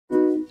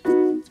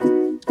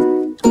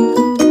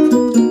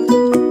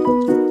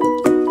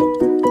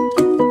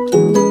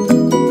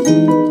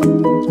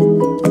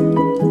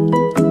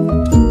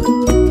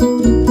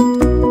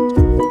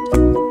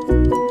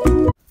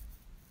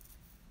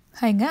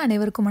பாருங்க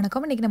அனைவருக்கும்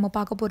வணக்கம். இன்னைக்கு நம்ம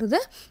பார்க்க போறது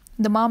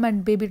இந்த மாம் அண்ட்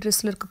பேபி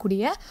ட்ரெஸ்ல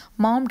இருக்கக்கூடிய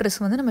மாம் ட்ரெஸ்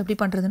வந்து நம்ம எப்படி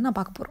பண்றதுன்னு நான்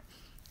பார்க்க போறோம்.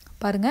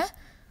 பாருங்க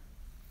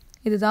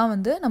இதுதான்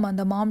வந்து நம்ம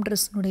அந்த மாம்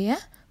ட்ரெஸ்னுடைய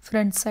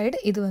ஃப்ரண்ட் சைடு,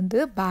 இது வந்து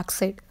பேக்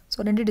சைடு.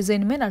 ஸோ ரெண்டு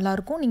டிசைனுமே நல்லா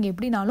இருக்கும். நீங்க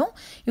எப்படினாலும்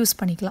யூஸ்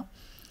பண்ணிக்கலாம்.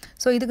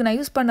 ஸோ இதுக்கு நான்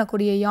யூஸ்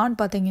பண்ணக்கூடிய yarn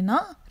பார்த்தீங்கன்னா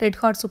ரெட்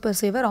ஹார்ட் சூப்பர்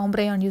சேவர்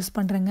ஆம்ப்ரே yarn யூஸ்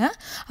பண்ணுறேங்க.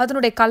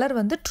 அதனுடைய கலர்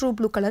வந்து ட்ரூ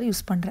ப்ளூ கலர்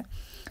யூஸ் பண்ணுறேன்.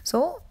 ஸோ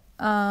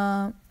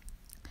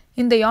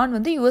இந்த yarn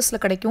வந்து யூஎஸ்ல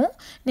கிடைக்கும்.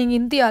 நீங்கள்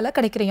இந்தியாவில்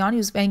கிடைக்கிற yarn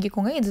யூஸ்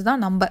வாங்கிக்கோங்க.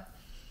 இதுதான் நம்பர்.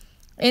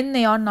 என்ன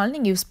yarnனாலும்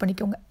நீங்கள் யூஸ்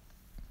பண்ணிக்கோங்க.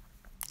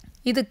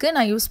 இதுக்கு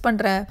நான் யூஸ்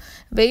பண்ணுற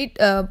வெயிட்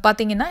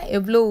பார்த்தீங்கன்னா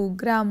எவ்வளோ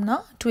கிராம்னா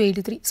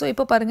 283. ஸோ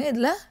இப்போ பாருங்கள்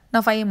இதில்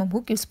நான் 5mm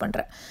ஹூக் யூஸ்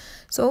பண்ணுறேன்.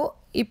 ஸோ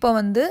இப்போ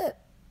வந்து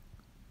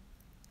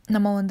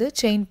நம்ம வந்து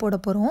செயின் போட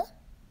போகிறோம்.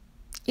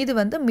 இது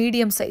வந்து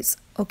மீடியம் சைஸ்,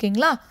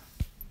 ஓகேங்களா?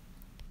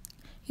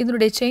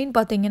 இதனுடைய செயின்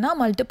பார்த்தீங்கன்னா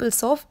மல்டிபிள்ஸ்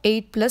ஆஃப்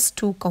 8 +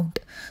 2 கவுண்ட்.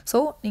 ஸோ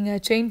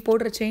நீங்கள் செயின்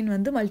போடுற செயின்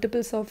வந்து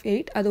மல்டிபிள்ஸ் ஆஃப்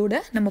 8, அதோட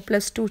நம்ம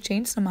 +2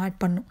 செயின்ஸ் நம்ம ஆட்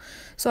பண்ணணும்.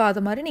 ஸோ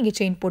அது மாதிரி நீங்கள்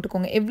செயின்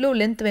போட்டுக்கோங்க. எவ்வளோ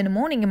லென்த்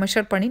வேணுமோ நீங்கள்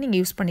மெஷர் பண்ணி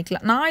நீங்கள் யூஸ்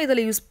பண்ணிக்கலாம். நான்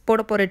இதில்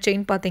போட போகிற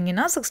செயின்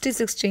பார்த்தீங்கன்னா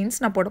 66 செயின்ஸ்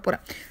நான் போட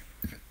போகிறேன்,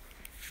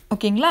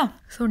 ஓகேங்களா?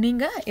 ஸோ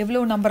நீங்கள்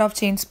எவ்வளோ நம்பர் ஆஃப்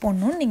செயின்ஸ்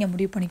போடணும்னு நீங்கள்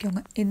முடிவு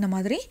பண்ணிக்கோங்க. இந்த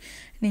மாதிரி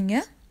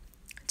நீங்கள்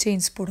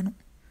செயின்ஸ் போடணும்.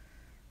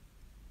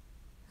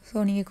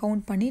 ஸோ நீங்கள்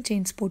கவுண்ட் பண்ணி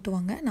செயின்ஸ் போட்டு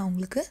வாங்க, நான்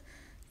உங்களுக்கு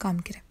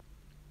காமிக்கிறேன்.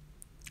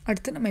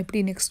 அடுத்து நம்ம எப்படி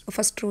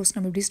ஃபஸ்ட் ரோஸ்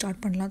நம்ம எப்படி ஸ்டார்ட்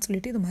பண்ணலாம்னு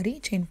சொல்லிட்டு இது மாதிரி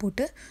செயின்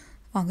போட்டு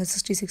வாங்க.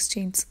 66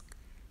 செயின்ஸ்,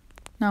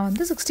 நான்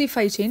வந்து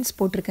 65 செயின்ஸ்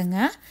போட்டிருக்கேங்க.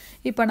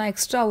 இப்போ நான்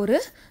எக்ஸ்ட்ரா ஒரு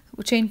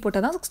செயின்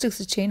போட்டால் தான்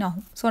 66 செயின்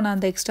ஆகும். ஸோ நான்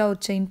அந்த எக்ஸ்ட்ரா ஒரு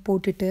செயின்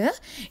போட்டுட்டு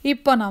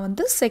இப்போ நான்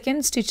வந்து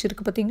செகண்ட் ஸ்டிச்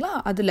இருக்குது பார்த்தீங்களா,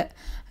 அதில்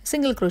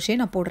சிங்கிள் க்ரோஷே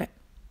நான் போடுறேன்.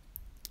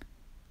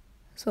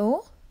 ஸோ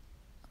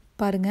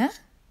பாருங்கள்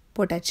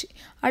போட்டாச்சு.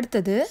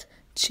 அடுத்தது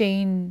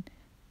செயின்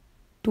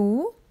 2,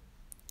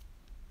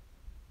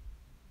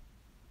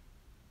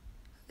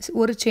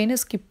 ஒரு செயினை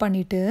ஸ்கிப்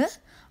பண்ணிவிட்டு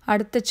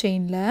அடுத்த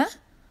செயினில்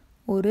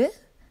ஒரு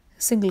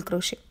சிங்கிள்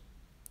க்ரோஷே.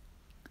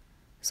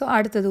 ஸோ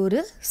அடுத்தது ஒரு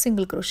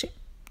சிங்கிள் க்ரோஷே.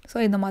 ஸோ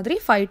இந்த மாதிரி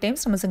 5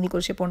 டைம்ஸ் நம்ம சிங்கிள்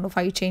க்ரோஷே போடணும்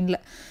 5 செயினில்.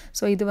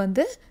 ஸோ இது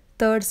வந்து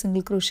 3rd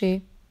சிங்கிள் க்ரோஷே,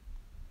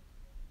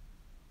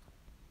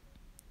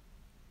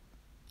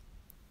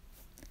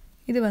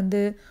 இது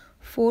வந்து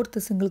 4th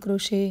சிங்கிள்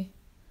க்ரோஷே,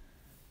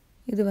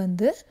 இது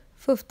வந்து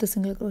 5th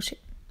சிங்கிள் க்ரோஷே.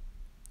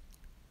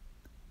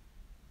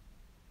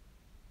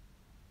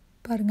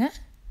 பாருங்கள்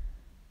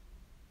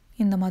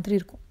இந்த மாதிரி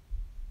இருக்கும்.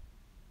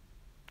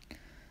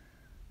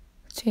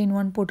 செயின்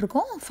 1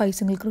 போட்டிருக்கோம், 5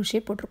 சிங்கிள் க்ரோஷே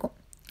போட்டிருக்கோம்,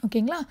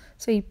 ஓகேங்களா?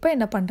 ஸோ இப்போ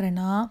என்ன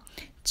பண்ணுறேன்னா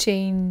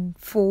செயின்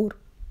 4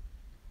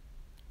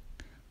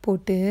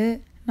 போட்டு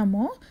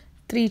நம்ம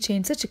 3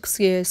 செயின்ஸை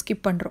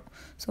ஸ்கிப் பண்ணுறோம்.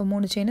 ஸோ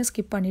 3 செயினை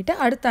ஸ்கிப் பண்ணிவிட்டு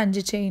அடுத்த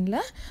 5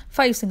 செயினில்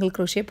 5 சிங்கிள்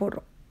க்ரோஷே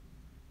போடுறோம்.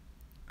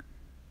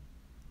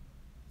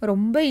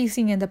 ரொம்ப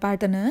ஈஸிங்க இந்த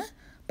பேட்டர்னு.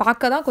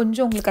 பார்க்க தான்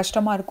கொஞ்சம் உங்களுக்கு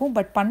கஷ்டமாக இருக்கும்,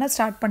 பட் பண்ண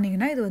ஸ்டார்ட்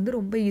பண்ணிங்கன்னா இது வந்து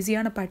ரொம்ப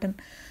ஈஸியான பேட்டர்ன்.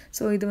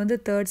 ஸோ இது வந்து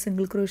 3rd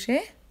சிங்கிள் க்ரோஷே,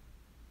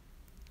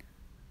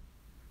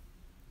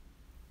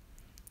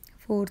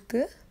 4th,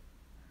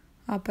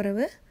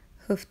 அப்புறம்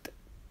 5th.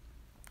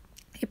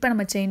 இப்போ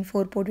நம்ம செயின்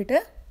 4 போட்டுட்டு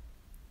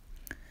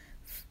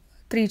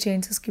 3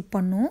 செயின்ஸை ஸ்கிப்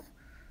பண்ணோம்.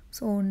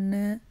 ஸோ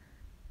 1,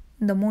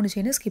 இந்த 3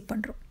 செயினை ஸ்கிப்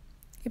பண்ணுறோம்.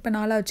 இப்போ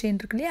 4வது செயின்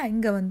இருக்கு இல்லையா,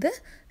 இங்கே வந்து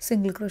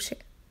சிங்கிள் க்ரோஷே.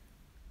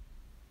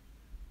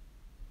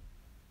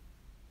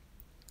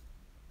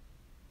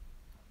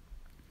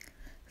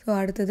 ஸோ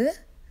அடுத்தது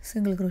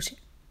சிங்கிள் க்ரோஷே,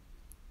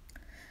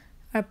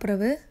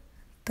 அப்புறம்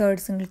 3rd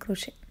single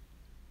crochet,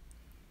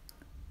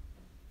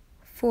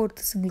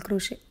 4th single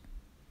crochet,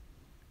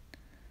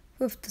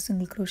 5th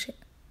single crochet.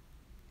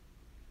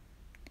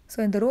 So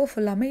இந்த ரோ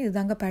ஃபுல்லாமே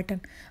இதுதாங்க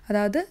பேட்டர்ன்.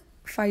 அதாவது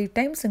 5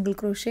 times single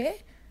crochet,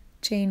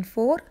 chain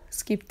 4,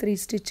 skip 3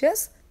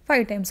 stitches,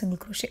 5 times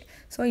single crochet.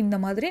 So இந்த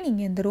மாதிரி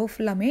நீங்கள் இந்த ரோ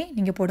ஃபுல்லாமே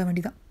நீங்கள் போட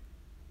வேண்டியதான்.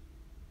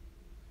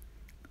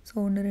 ஸோ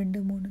 1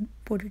 2 3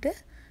 போட்டுட்டு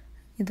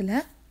இதில்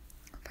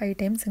 5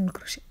 டைம்ஸ் சிங்கிள்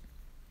க்ரோஷே,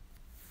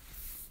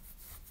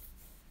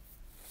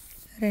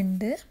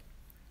 2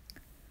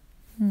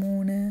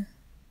 3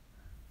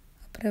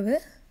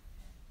 அப்புறம்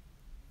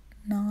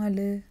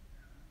 4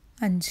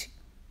 5.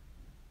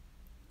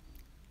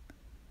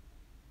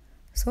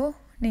 ஸோ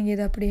நீங்கள்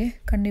இதை அப்படியே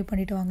கண்டினியூ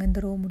பண்ணிவிட்டு வாங்க இந்த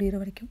ரோ முடிகிற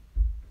வரைக்கும்.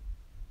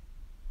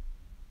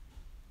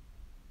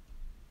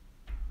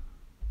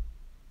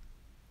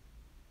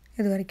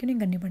 இது வரைக்கும்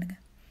நீங்கள் கண்டினியூ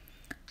பண்ணுங்கள்.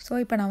 ஸோ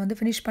இப்போ நான் வந்து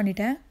ஃபினிஷ்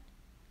பண்ணிட்டேன்.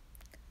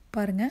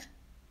 பாருங்கள்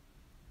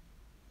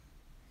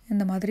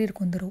இந்த மாதிரி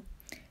இருக்கும் இந்த ரோ.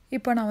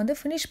 இப்போ நான் வந்து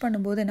ஃபினிஷ்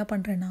பண்ணும்போது என்ன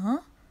பண்ணுறேன்னா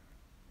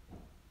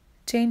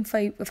செயின்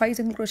 5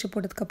 சிங்கிள் க்ரோஷே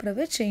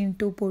போட்டதுக்கப்புறம் செயின்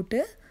 2 போட்டு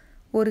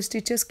ஒரு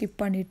ஸ்டிச்சை ஸ்கிப்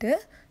பண்ணிவிட்டு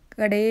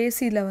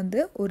கடைசியில் வந்து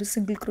ஒரு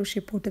சிங்கிள்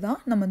க்ரோஷே போட்டு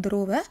தான் நம்ம இந்த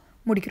ரோவை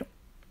முடிக்கிறோம்.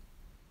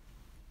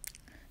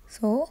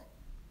 ஸோ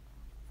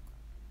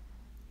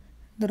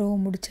இந்த ரோ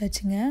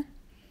முடிச்சாச்சுங்க.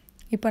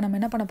 இப்போ நம்ம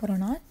என்ன பண்ண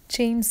போகிறோன்னா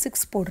செயின்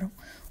 6 போடுறோம்.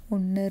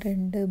 1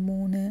 2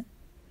 3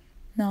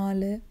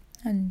 4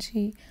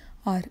 5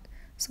 6.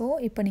 ஸோ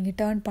இப்போ நீங்கள்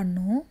டர்ன்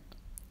பண்ணணும்.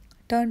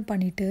 டர்ன்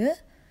பண்ணிவிட்டு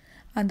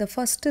அந்த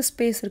ஃபஸ்ட்டு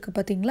ஸ்பேஸ் இருக்குது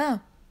பார்த்தீங்களா,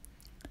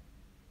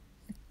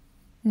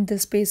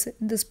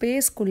 இந்த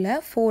ஸ்பேஸ்க்குள்ளே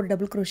 4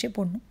 டபுள் க்ரோஷே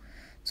போடணும்.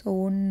 ஸோ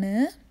 1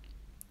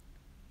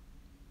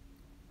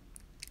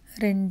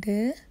 2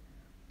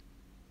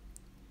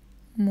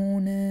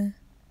 3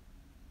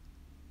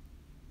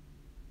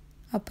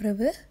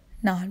 அப்புறம்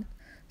 4.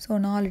 ஸோ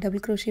 4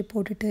 டபுள் க்ரோஷே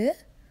போட்டுட்டு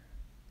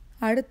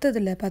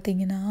அடுத்ததில்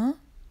பார்த்தீங்கன்னா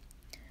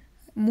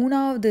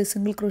 3வது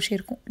சிங்கிள் க்ரோஷே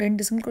இருக்கும்.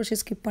 2 சிங்கிள் க்ரோஷே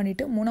ஸ்கிப்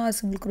பண்ணிவிட்டு 3வது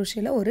சிங்கிள்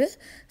க்ரோஷேயில் ஒரு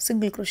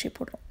சிங்கிள் க்ரோஷே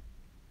போடுறோம்.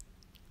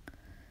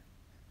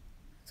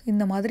 ஸோ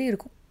இந்த மாதிரி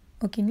இருக்கும்.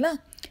 ஓகேங்களா?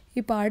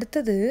 இப்போ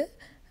அடுத்தது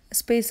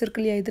ஸ்பேஸ் இருக்கு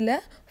இல்லையா, இதில்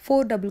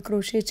 4 double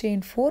crochet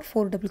chain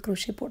 4 double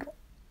crochet போடுறோம்.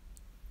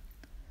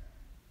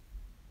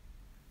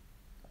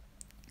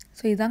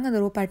 ஸோ இதாங்க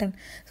அந்த ரோ பேட்டர்ன்.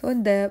 ஸோ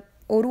இந்த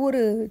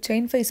ஒரு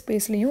செயின் 5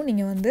 ஸ்பேஸ்லேயும்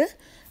நீங்கள் வந்து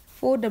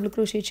 4 double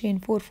crochet chain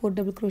 4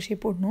 double crochet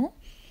போடணும்.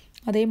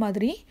 அதே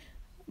மாதிரி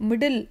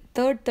மிடில்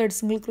தேர்ட்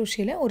சிங்கிள்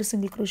க்ரோஷேயில் ஒரு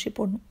சிங்கிள் க்ரோஷே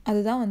போடணும்.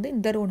 அதுதான் வந்து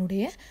இந்த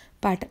ரோனுடைய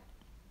பேட்டர்ன்.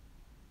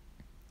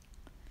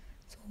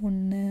 ஸோ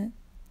 1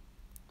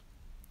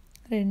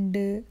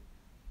 2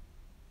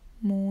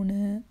 3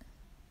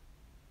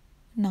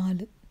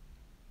 4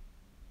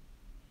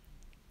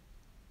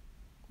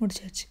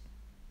 முடிச்சாச்சு.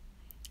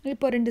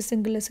 இப்போ 2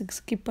 சிங்கிளில்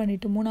ஸ்கிப்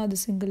பண்ணிவிட்டு 3வது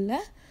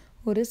சிங்கிளில்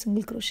ஒரு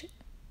சிங்கிள் க்ரோஷே.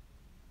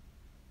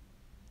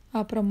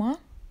 அப்புறமா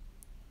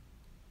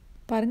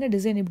பாருங்கள்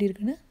டிசைன் எப்படி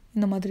இருக்குன்னு,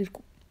 இந்த மாதிரி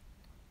இருக்கும்.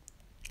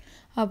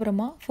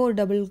 அப்புறமா 4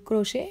 double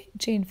crochet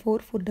chain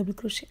 4 double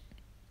crochet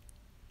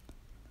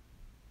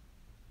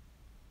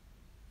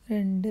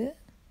 2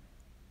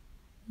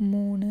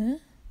 3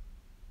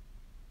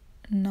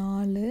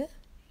 4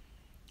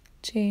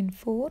 chain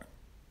 4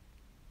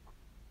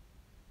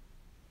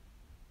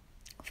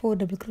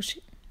 double crochet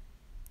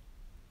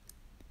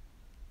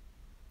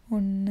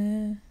 1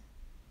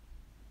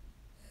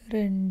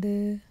 2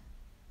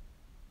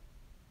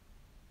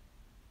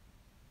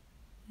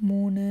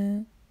 3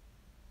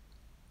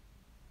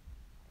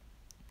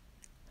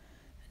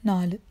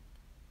 4.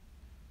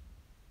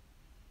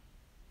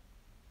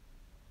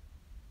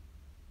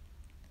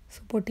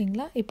 So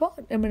போட்டிங்களா? இப்போ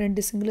நம்ம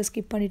 2 சிங்கிளை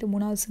ஸ்கிப் பண்ணிவிட்டு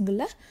 3வது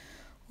சிங்கிளில்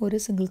ஒரு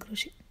சிங்கிள்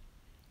க்ரோஷே.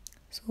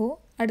 ஸோ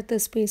அடுத்த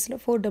ஸ்பேஸில்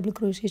 4 double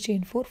crochet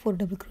chain 4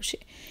 double crochet.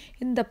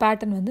 இந்த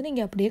பேட்டர்ன் வந்து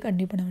நீங்கள் அப்படியே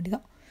கண்டினியூ பண்ண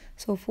வேண்டியதான்.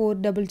 So 4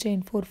 double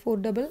chain 4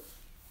 double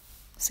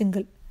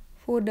single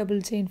 4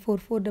 double chain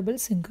 4 double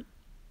single.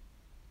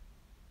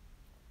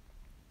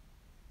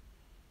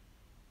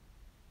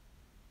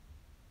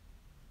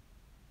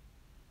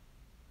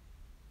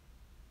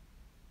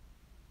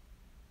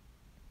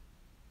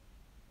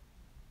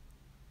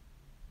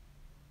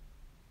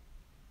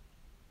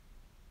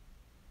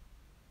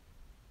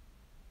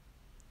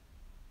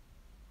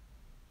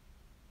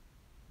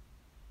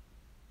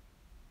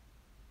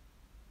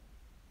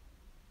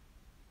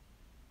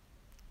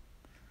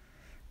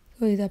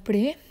 So இது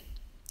அப்படியே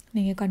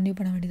நீங்கள் கண்டினியூ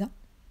பண்ண வேண்டியதான்.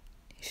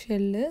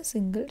 Shell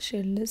single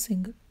shell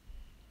single.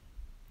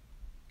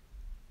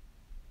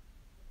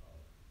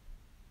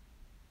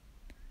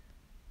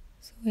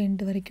 So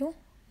end வரைக்கும்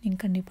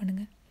நீங்கள் கண்டினியூ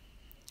பண்ணுங்கள்.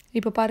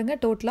 இப்போ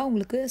பாருங்கள், டோட்டலாக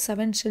உங்களுக்கு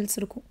 7 ஷெல்ஸ்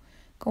இருக்கும்.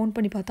 கவுண்ட்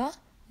பண்ணி பார்த்தா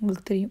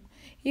உங்களுக்கு தெரியும்.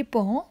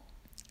 இப்போது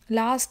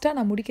லாஸ்ட்டாக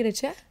நான்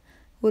முடிக்கிறச்ச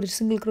ஒரு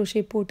சிங்கிள்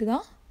க்ரோஷே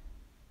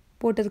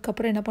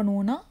போட்டதுக்கப்புறம் என்ன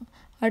பண்ணுவோன்னா,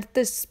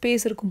 அடுத்த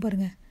ஸ்பேஸ் இருக்கும்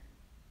பாருங்கள்,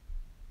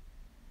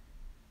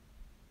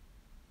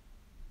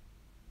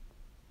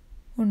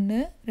 1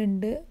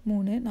 2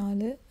 3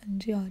 4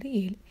 5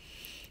 6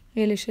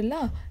 7 ஷெல்லா.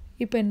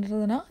 இப்போ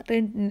என்னதுன்னா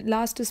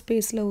லாஸ்ட்டு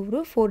ஸ்பேஸில் ஒரு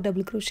 4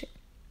 டபுள் க்ரோஷே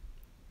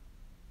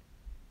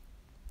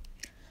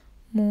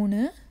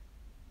 3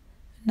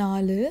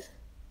 4.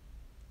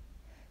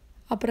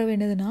 அப்புறம்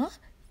என்னதுன்னா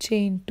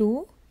செயின் 2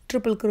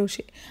 ட்ரிபிள்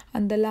க்ரோஷே.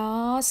 அந்த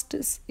லாஸ்ட்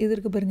இது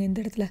இருக்குது பாருங்கள், இந்த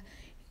இடத்துல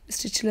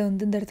ஸ்டிச்சில்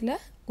வந்து இந்த இடத்துல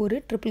ஒரு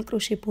ட்ரிபிள்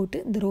க்ரோஷே போட்டு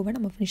இந்த ரோவை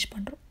நம்ம ஃபினிஷ்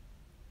பண்ணுறோம்.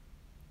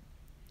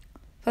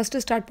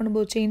 ஃபஸ்ட்டு ஸ்டார்ட்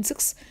பண்ணும்போது செயின்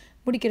 6,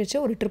 முடிக்கிறச்ச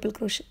ஒரு ட்ரிபிள்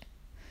க்ரோஷே.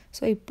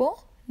 ஸோ இப்போது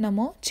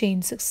நம்ம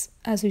செயின் 6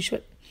 ஆஸ்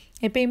யூஷுவல்.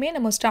 எப்பயுமே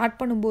நம்ம ஸ்டார்ட்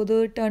பண்ணும்போது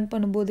டர்ன்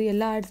பண்ணும்போது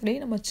எல்லா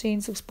இடத்துலையும் நம்ம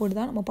செயின் 6 போட்டு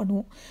தான் நம்ம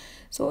பண்ணுவோம்.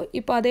 ஸோ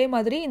இப்போ அதே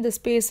மாதிரி இந்த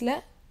ஸ்பேஸில்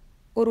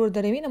ஒரு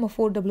தடவையும் நம்ம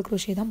 4 டபுள்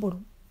க்ரோஷே தான்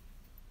போடுவோம்.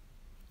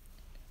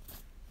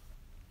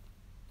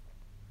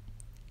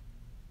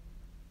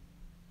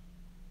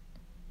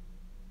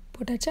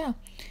 போட்டாச்சா?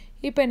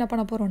 இப்போ என்ன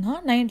பண்ண போகிறோன்னா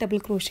 9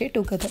 டபுள் க்ரோஷே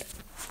டுகெதர்.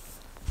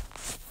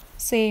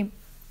 சேம்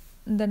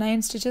இந்த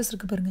 9 ஸ்டிச்சஸ்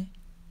இருக்குது பாருங்கள்,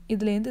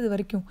 இதுலேருந்து இது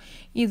வரைக்கும்.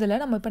 இதில்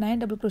நம்ம இப்போ 9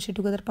 டபுள் க்ரோஷே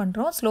டுகெதர்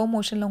பண்ணுறோம். ஸ்லோ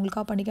மோஷனில்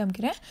உங்களுக்காக பண்ணி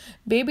காமிக்கிறேன்.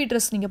 பேபி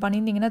ட்ரெஸ் நீங்கள்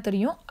பண்ணியிருந்தீங்கன்னா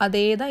தெரியும்,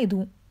 அதே தான்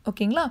இதுவும்.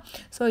 ஓகேங்களா?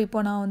 ஸோ இப்போ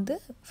நான் வந்து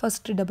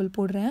ஃபஸ்ட்டு டபுள்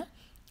போடுறேன்.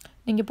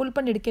 நீங்கள் புல்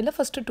பண்ணி எடுக்கையில்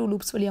ஃபஸ்ட்டு 2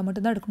 லூப்ஸ் வழியாக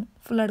மட்டும்தான் எடுக்கணும்,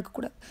 ஃபுல்லாக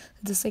எடுக்கக்கூடாது.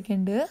 இது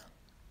செகண்டு,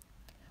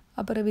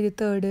 அப்புறம் இது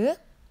தேர்டு,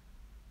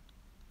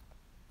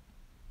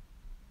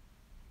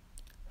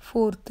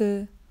 ஃபோர்த்து,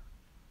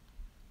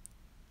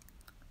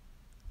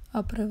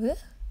 அப்புறம்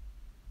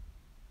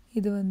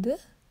இது வந்து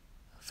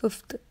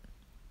ஃபிஃப்த்து,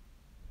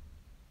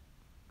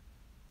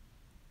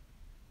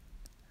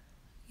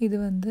 இது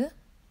வந்து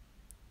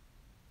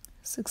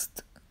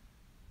சிக்ஸ்த்,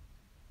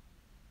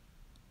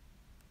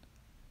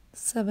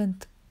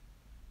 செவன்த்,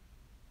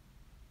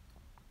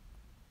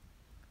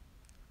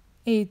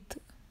 எயித்து,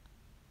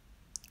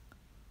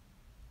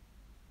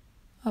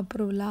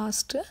 அப்புறம்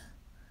லாஸ்ட்டு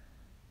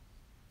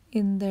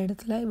இந்த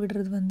இடத்துல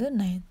விடுறது வந்து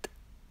 9th.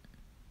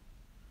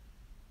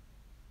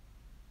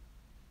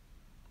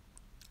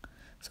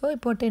 ஸோ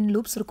இப்போ 10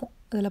 லூப்ஸ் இருக்கும்.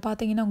 அதில்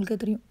பார்த்தீங்கன்னா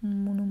உங்களுக்கு தெரியும்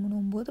 3 3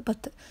 9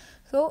 10.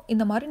 ஸோ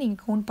இந்த மாதிரி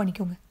நீங்கள் கவுண்ட்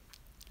பண்ணிக்கோங்க.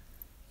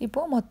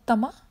 இப்போது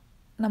மொத்தமாக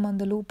நம்ம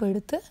அந்த லூப்பை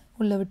எடுத்து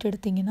உள்ளே விட்டு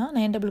எடுத்திங்கன்னா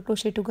 9 டபுள்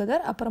க்ரோஷே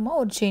டுகெதர், அப்புறமா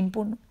ஒரு செயின்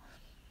போடணும்.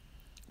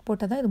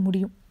 போட்டால் தான் இது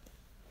முடியும்.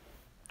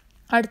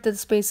 அடுத்தது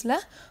ஸ்பேஸில்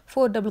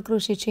 4 double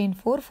crochet chain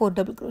 4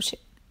 double crochet.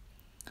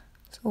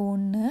 So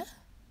 1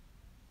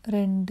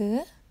 2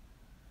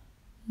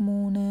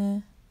 3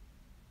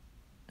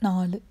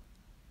 4,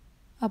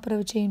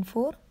 அப்புறம் செயின்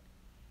 4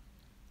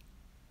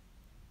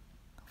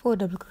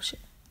 டபுள் க்ரோஷே.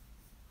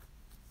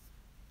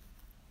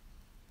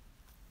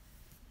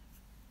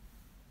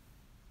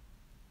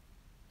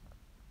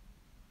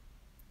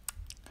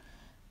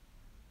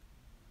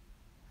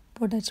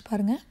 போட்டாச்சு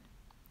பாருங்கள்.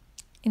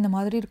 இந்த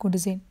மாதிரி இருக்கும்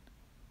டிசைன்.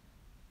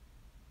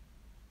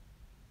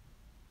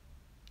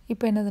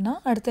 இப்போ என்னதுன்னா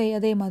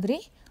அதே மாதிரி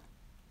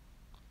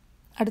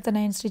அடுத்த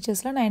 9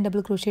 ஸ்டிச்சஸில் 9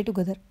 டபுள் க்ரோஷே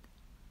டுகெதர்.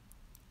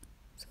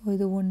 ஸோ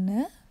இது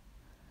 1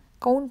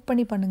 கவுண்ட்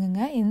பண்ணி பண்ணுங்க.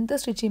 எந்த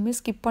ஸ்டிச்சையுமே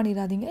ஸ்கிப்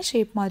பண்ணிடாதீங்க,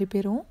 ஷேப் மாறி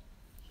போயிடும்.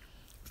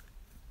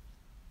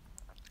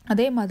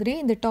 அதே மாதிரி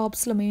இந்த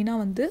டாப்ஸில்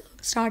மெயினாக வந்து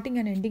ஸ்டார்டிங்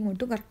அண்ட் எண்டிங்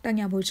மட்டும் கரெக்டாக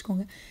ஞாபகம்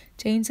வச்சுக்கோங்க.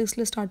 செயின்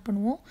 6ல் ஸ்டார்ட்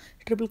பண்ணுவோம்,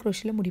 ட்ரிபிள்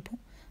க்ரோஷேல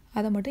முடிப்போம்.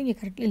 அதை மட்டும் இங்கே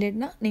கரெக்ட்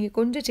இல்லைன்னா நீங்கள்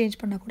கொஞ்சம் சேஞ்ச்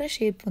பண்ணால் கூட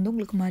ஷேப் வந்து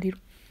உங்களுக்கு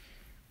மாறிடும்.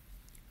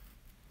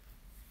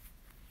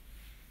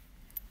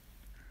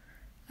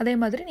 அதே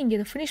மாதிரி நீங்கள்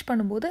இதை ஃபினிஷ்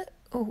பண்ணும்போது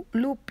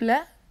லூப்பில்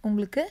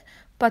உங்களுக்கு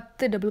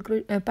 10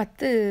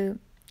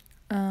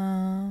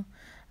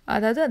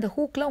 அதாவது அந்த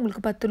ஹூக்கில்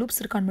உங்களுக்கு 10 லூப்ஸ்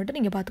இருக்கான்னு மட்டும்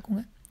நீங்கள்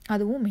பார்த்துக்கோங்க.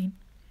 அதுவும் மெயின்.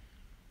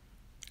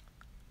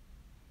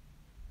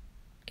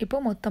 இப்போ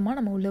மொத்தமாக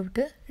நம்ம உள்ளே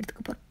விட்டு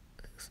எடுத்துக்க போகிறோம்.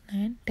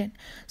 9 10.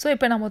 ஸோ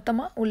இப்போ நான்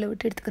மொத்தமாக உள்ளே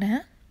விட்டு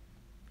எடுத்துக்கிறேன்.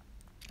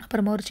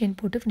 அப்புறமா ஒரு செயின்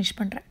போட்டு ஃபினிஷ்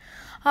பண்ணுறேன்.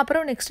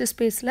 அப்புறம் நெக்ஸ்ட்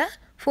ஸ்பேஸில்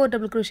 4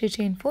 double crochet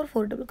chain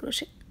 4 double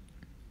crochet.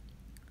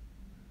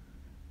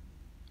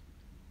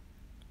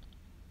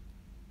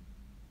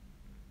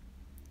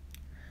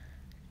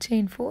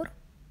 Chain 4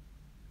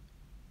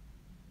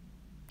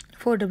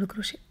 double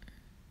crochet.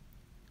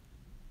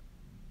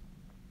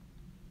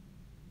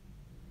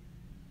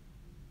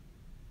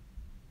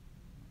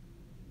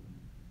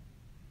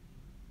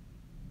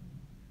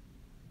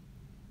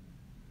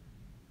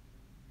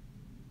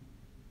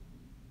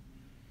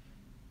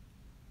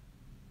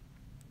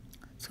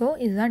 So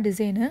இதுதான்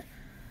டிசைனு.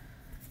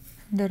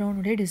 இந்த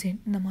ரவுண்டுடைய டிசைன்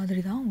இந்த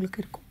மாதிரி தான் உங்களுக்கு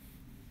இருக்கும்.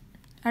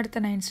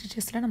 அடுத்த 9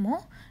 ஸ்டிச்சஸில் நம்ம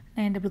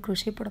 9 டபுள்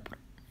க்ரோஷே போட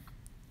போகிறோம்.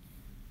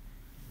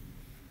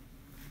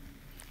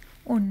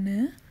 1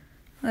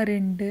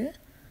 2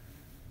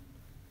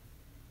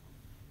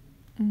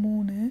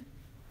 3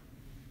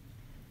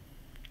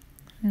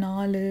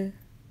 4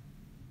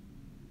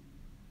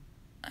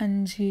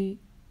 5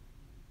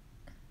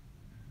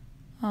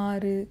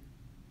 6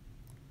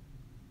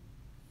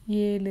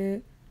 7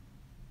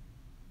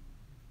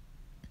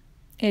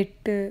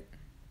 8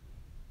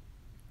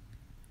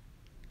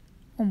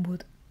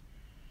 9.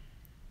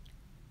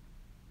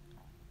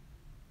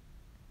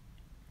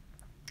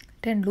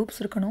 10 லூப்ஸ்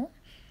இருக்கணும்.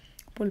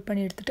 புல்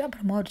பண்ணி எடுத்துகிட்டு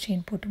அப்புறமா ஒரு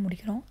செயின் போட்டு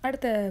முடிக்கிறோம்.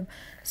 அடுத்த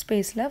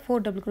ஸ்பேஸில் 4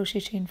 double crochet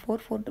chain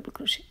 4 double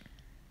crochet.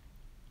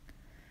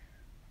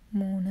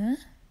 3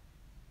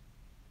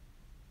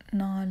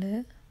 4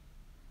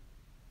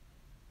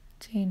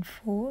 chain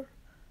 4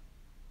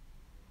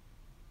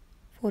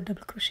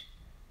 double crochet.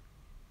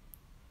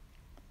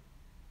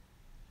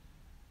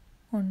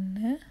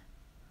 1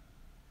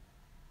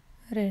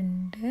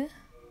 2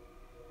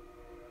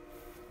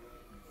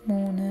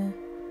 3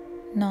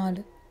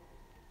 4.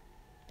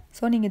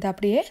 So நீங்கள் இதை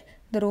அப்படியே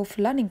இந்த ரோ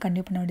ஃபுல்லாக நீங்கள்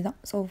கண்டினியூ பண்ண வேண்டியதான்.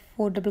 So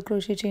 4 double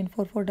crochet chain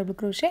 4 double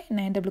crochet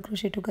 9 double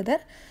crochet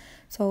together.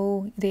 So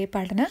இதே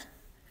பேட்டர்னை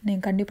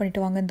நீங்கள் கண்டினியூ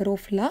பண்ணிவிட்டு வாங்க இந்த ரோ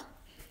ஃபுல்லாக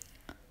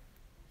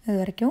இது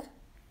வரைக்கும்.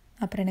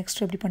 அப்புறம்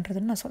நெக்ஸ்ட் எப்படி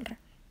பண்ணுறதுன்னு நான் சொல்கிறேன்.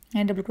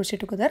 9 டபுள் க்ரோஷே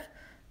டுகெதர்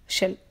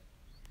ஷெல்.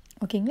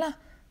 ஓகேங்களா?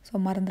 ஸோ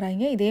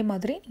மறந்துடாதீங்க, இதே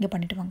மாதிரி நீங்கள்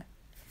பண்ணிவிட்டு வாங்க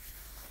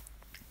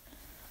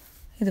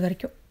இது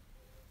வரைக்கும்.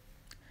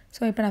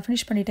 ஸோ இப்போ நான்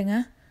ஃபினிஷ் பண்ணிட்டேங்க.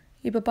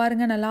 இப்போ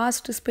பாருங்கள், நான்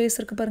லாஸ்ட் ஸ்பேஸ்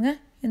இருக்குது பாருங்கள்,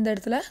 இந்த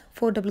இடத்துல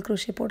 4 டபுள்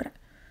க்ரோஷே போடுறேன்.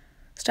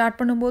 ஸ்டார்ட்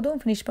பண்ணும்போதும்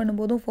ஃபினிஷ்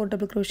பண்ணும்போதும் 4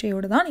 டபுள்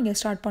க்ரோஷேயோடு தான் நீங்கள்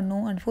ஸ்டார்ட்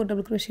பண்ணணும் அண்ட் 4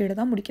 டபுள் க்ரோஷேயோடு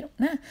தான் முடிக்கணும்.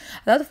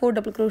 அதாவது 4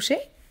 டபுள் க்ரோஷே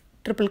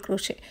ட்ரிபிள்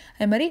க்ரோஷே,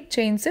 அது மாதிரி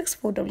செயின் 6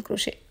 4 டபுள்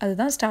க்ரோஷே,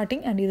 அதுதான்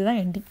ஸ்டார்டிங் அண்ட் இதுதான்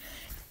எண்டிங்.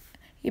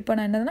 இப்போ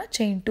நான் என்னதுன்னா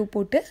செயின் 2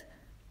 போட்டு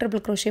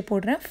ட்ரிபிள் க்ரோஷே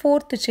போடுறேன்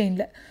 4th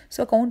செயினில். ஸோ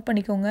கவுண்ட்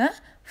பண்ணிக்கோங்க,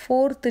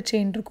 4th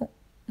செயின் இருக்கும்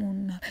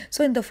 3 4.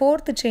 ஸோ இந்த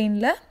 4th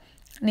செயினில்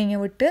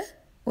நீங்கள் விட்டு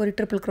ஒரு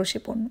ட்ரிபிள் க்ரோஷே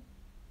போடணும்.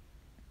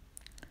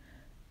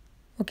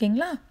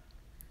 ஓகேங்களா?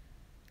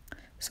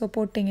 ஸோ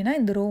போட்டிங்கன்னா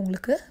இந்த ரோ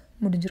உங்களுக்கு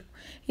முடிஞ்சிடும்.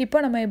 இப்போ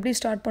நம்ம எப்படி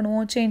ஸ்டார்ட்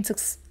பண்ணுவோம்? செயின்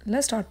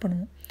 6ல் ஸ்டார்ட்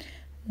பண்ணுவோம்.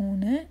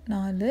 3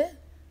 4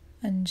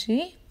 5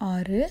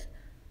 6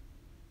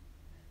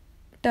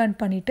 டர்ன்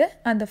பண்ணிவிட்டு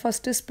அந்த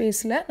ஃபஸ்ட்டு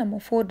ஸ்பேஸில்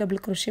நம்ம 4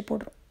 டபுள் க்ரோஷே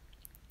போடுறோம்.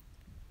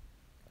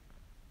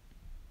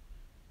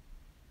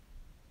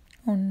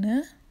 1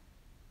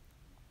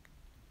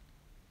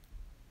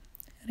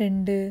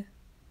 2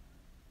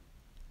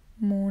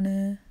 3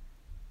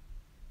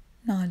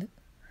 4.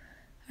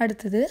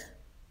 அடுத்தது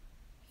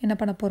என்ன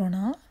பண்ண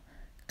போகிறோன்னா,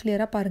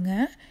 கிளியராக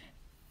பாருங்கள்,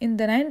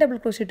 இந்த 9 டபுள்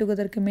crochet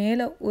டுகெதருக்கு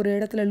மேலே ஒரு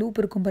இடத்துல லூப்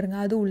இருக்கும் பாருங்க,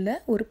 அது உள்ள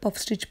ஒரு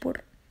பஃப் ஸ்டிச்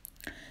போடுறோம்.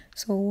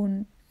 ஸோ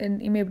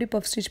இனிமேல் எப்படி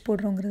பஃப் ஸ்டிச்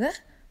போடுறோங்கிறத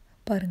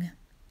பாருங்கள்.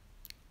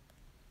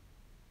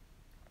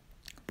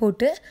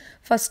 போட்டு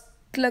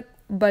ஃபஸ்ட்டில்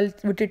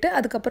பல்ட் விட்டுட்டு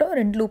அதுக்கப்புறம்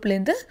 2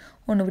 லூப்லேருந்து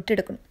ஒன்று விட்டு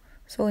எடுக்கணும்.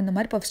 ஸோ இந்த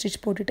மாதிரி பஃப் ஸ்டிச்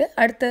போட்டுட்டு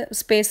அடுத்த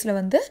ஸ்பேஸில்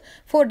வந்து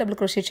 4 double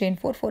crochet chain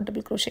 4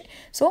 double crochet.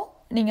 So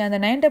நீங்கள் அந்த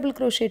 9 டபுள்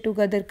crochet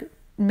டுகெதருக்கு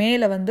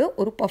மேலே வந்து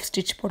ஒரு பஃப்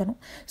ஸ்டிச் போடணும்.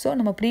 ஸோ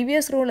நம்ம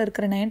ப்ரீவியஸ் ரோவில்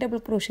இருக்கிற 9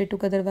 டபுள் crochet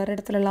டுகெதர் வர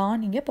இடத்துலலாம்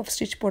நீங்கள் பஃப்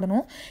ஸ்டிச்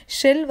போடணும்.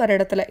 ஷெல் வர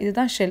இடத்துல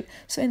இதுதான் ஷெல்.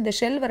 ஸோ இந்த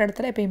ஷெல் வர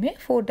இடத்துல எப்பயுமே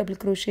 4 double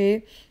crochet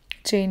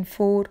chain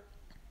 4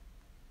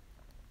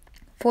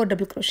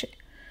 double crochet.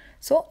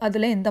 So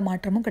அதில் எந்த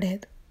மாற்றமும்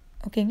கிடையாது.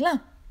 ஓகேங்களா?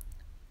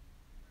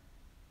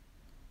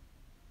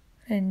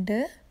 2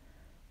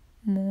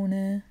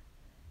 3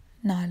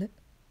 4.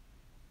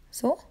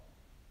 ஸோ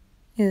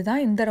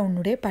இதுதான் இந்த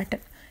ரவுண்டுடைய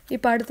பேட்டர்ன்.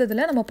 இப்போ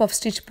அடுத்ததில் நம்ம பஃப்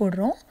ஸ்டிச்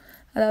போடுறோம்.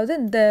 அதாவது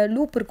இந்த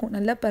லூப் இருக்கும்,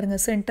 நல்லா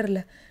பாருங்கள்,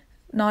 சென்டரில்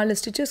 4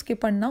 ஸ்டிச்சு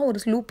ஸ்கிப் பண்ணால் ஒரு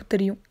லூப்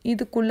தெரியும்.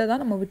 இதுக்குள்ளே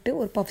தான் நம்ம விட்டு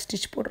ஒரு பஃப்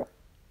ஸ்டிச் போடுறோம்.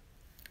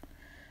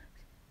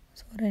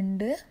 ஸோ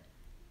 2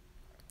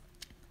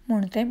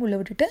 3 டைம் உள்ளே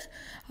விட்டுட்டு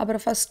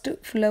அப்புறம் ஃபஸ்ட்டு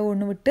ஃபுல்லாக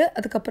ஒன்று விட்டு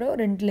அதுக்கப்புறம்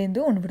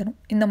 2லேருந்து ஒன்று விடணும்.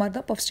 இந்த மாதிரி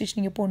தான் பஃப் ஸ்டிச்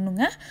நீங்கள்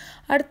போடணுங்க.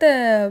 அடுத்த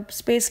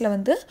ஸ்பேஸில்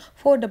வந்து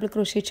 4 double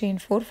crochet chain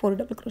 4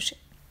 double crochet.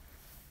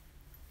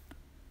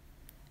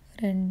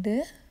 2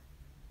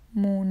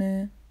 3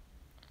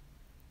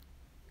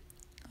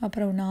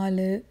 அப்புறம்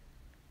 4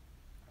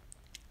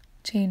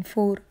 செயின்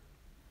 4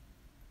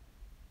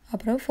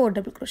 அப்புறம் 4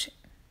 டபுள் crochet.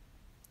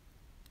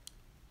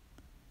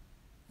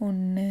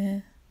 1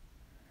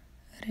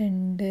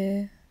 2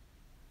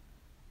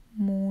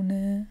 3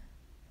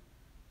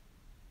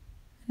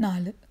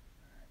 4.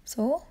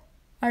 ஸோ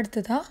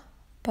அடுத்ததாக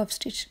பஃப்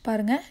ஸ்டிச்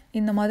பாருங்கள்,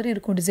 இந்த மாதிரி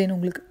இருக்கும் டிசைன்.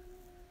 உங்களுக்கு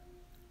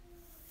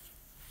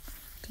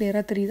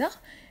கிளியராக தெரியுதா?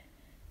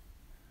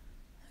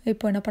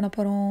 இப்போ என்ன பண்ண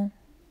போகிறோம்,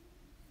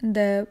 இந்த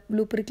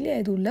லூப் இருக்குல்லையா,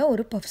 இது உள்ள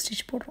ஒரு பஃப்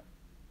ஸ்டிச் போடுறோம்.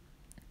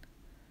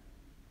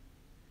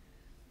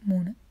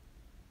 3.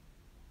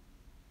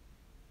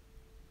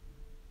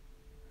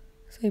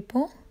 ஸோ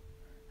இப்போது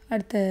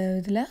அடுத்த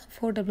இதில்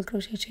 4 double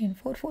crochet chain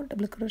 4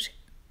 double crochet.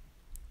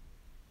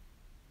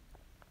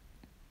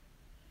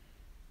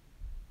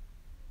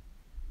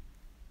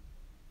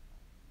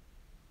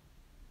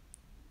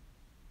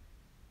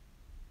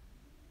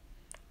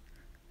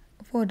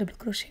 Double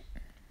crochet.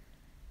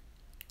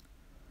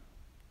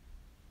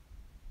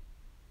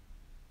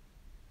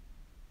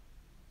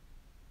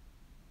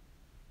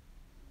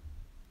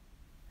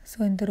 So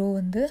இந்த ரோ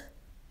வந்து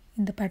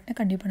இந்த பேட்டர்னை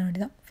கண்டினியூ பண்ண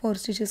வேண்டியதான். 4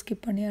 ஸ்டிச்சஸ்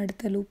ஸ்கிப் பண்ணி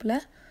அடுத்த லூப்பில்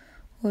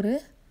ஒரு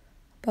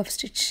பஃப்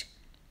ஸ்டிச்.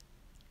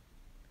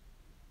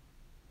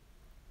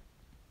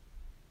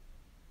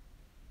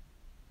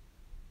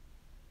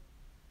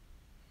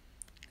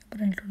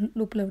 அப்புறம் 2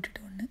 லூப்பில்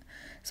விட்டுட்டு ஒன்று.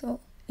 ஸோ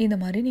இந்த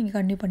மாதிரி நீங்கள்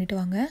கண்டினியூ பண்ணிவிட்டு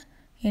வாங்க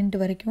எண்டு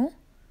வரைக்கும்.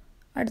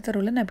 அடுத்த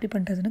ரோவில் நான் எப்படி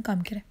பண்ணுறதுன்னு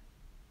காமிக்கிறேன்.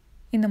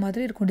 இந்த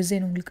மாதிரி இருக்கும்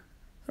டிசைன். உங்களுக்கு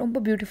ரொம்ப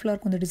பியூட்டிஃபுல்லாக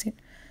இருக்கும் இந்த design.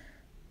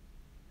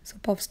 So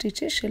puff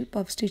stitch shell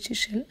puff stitch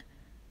shell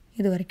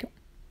இது வரைக்கும்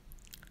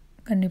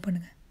கண்டினியூ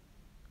பண்ணுங்கள்.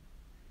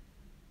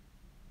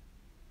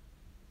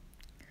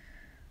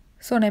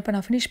 ஸோ நான்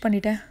இப்போ ஃபினிஷ்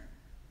பண்ணிட்டேன்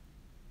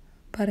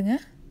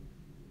பாருங்கள்.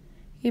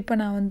 இப்போ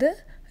நான் வந்து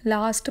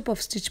லாஸ்ட்டு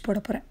பஃப் ஸ்டிச் போட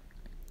போகிறேன்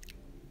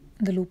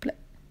இந்த லூப்பில்.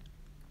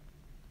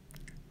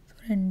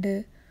 2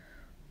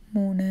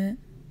 3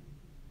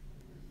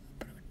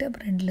 அப்புறம் விட்டு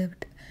அப்புறம் 2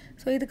 விட்டு.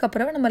 ஸோ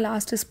இதுக்கப்புறம் நம்ம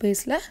லாஸ்ட்டு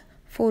ஸ்பேஸில்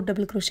 4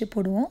 டபுள் crochet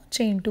போடுவோம்.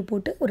 செயின் 2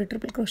 போட்டு ஒரு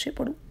ட்ரிபிள் crochet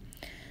போடுவோம்,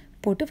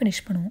 போட்டு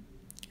ஃபினிஷ் பண்ணுவோம்.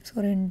 ஸோ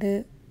 2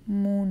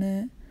 3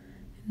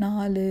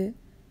 4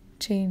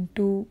 செயின்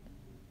 2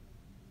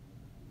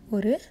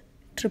 ஒரு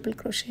ட்ரிபிள்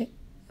crochet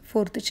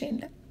 4th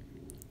செயினில்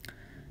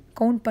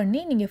கவுண்ட் பண்ணி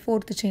நீங்கள்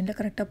 4th செயினில்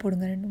கரெக்டாக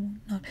போடுங்க. 2 3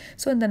 4.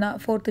 ஸோ இந்த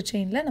 4th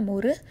செயினில் நம்ம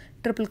ஒரு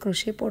ட்ரிபிள்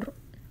crochet போடுறோம்.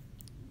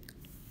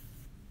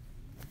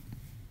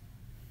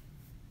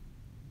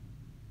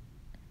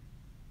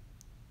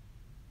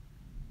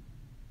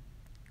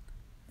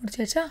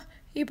 முடிச்சாச்சா?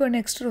 இப்போ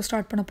நெக்ஸ்ட் ரோ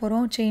ஸ்டார்ட் பண்ண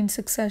போகிறோம். செயின்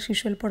 6 ஆஸ்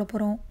யூஷுவல் போட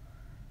போகிறோம்.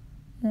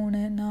 3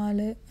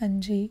 4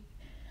 5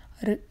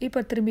 6. இப்போ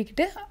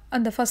திரும்பிக்கிட்டு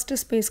அந்த ஃபஸ்ட்டு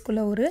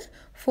ஸ்பேஸ்க்குள்ளே ஒரு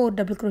 4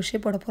 டபுள் crochet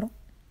போட போகிறோம்.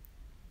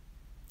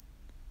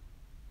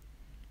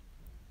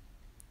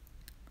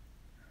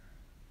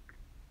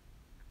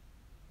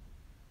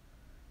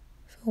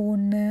 ஸோ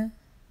 1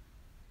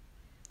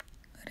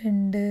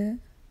 2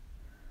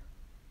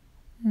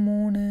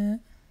 3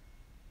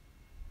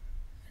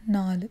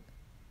 4.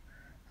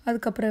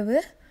 அதுக்கப்புறவு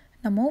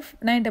நம்ம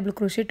 9 டபுள்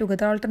crochet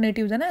டுகெதர்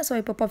ஆல்டர்னேட்டிவ் தானே. ஸோ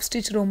இப்போ பஃப்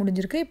ஸ்டிச் ரோ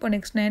முடிஞ்சிருக்கு. இப்போ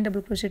நெக்ஸ்ட் 9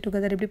 டபுள் crochet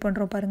டுகெதர் எப்படி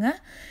பண்ணுறோம் பாருங்கள்.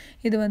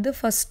 இது வந்து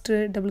ஃபஸ்ட்டு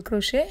டபுள்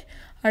crochet,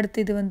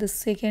 அடுத்து இது வந்து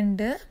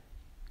செகண்டு,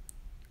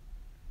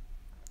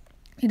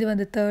 இது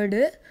வந்து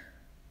தேர்டு,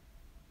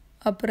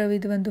 அப்புறம்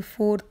இது வந்து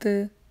ஃபோர்த்து,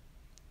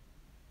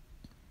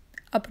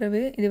 அப்புறம்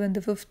இது வந்து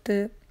fifth,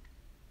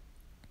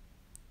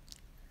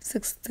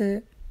 sixth,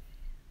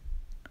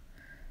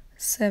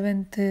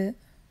 seventh,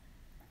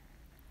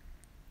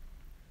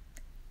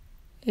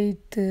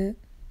 8th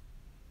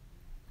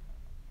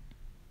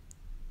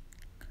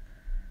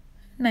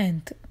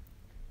 9th.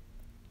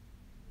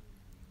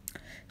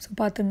 So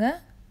பார்த்துங்க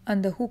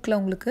அந்த ஹூக்கில்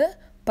உங்களுக்கு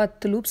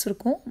 10 லூப்ஸ்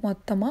இருக்கும்.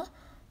 மொத்தமாக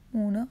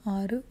 3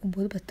 6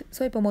 9 10.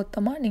 ஸோ இப்போ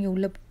மொத்தமாக நீங்கள்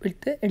உள்ளே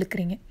எடுத்து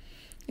எடுக்கிறீங்க.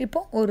 இப்போ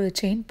ஒரு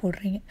செயின்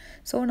போடுறீங்க.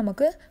 ஸோ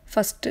நமக்கு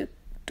ஃபஸ்ட்டு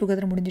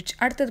டுகெதர் முடிஞ்சிடுச்சு.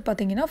 அடுத்தது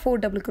பார்த்தீங்கன்னா 4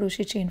 double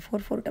crochet chain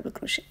 4 4 double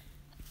crochet.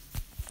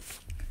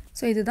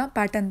 So இதுதான்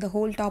பேட்டர்ன். இந்த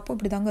ஹோல் டாப்பும்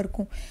இப்படி தாங்க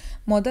இருக்கும்.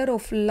 மொதல் ரோ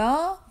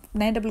ஃபுல்லாக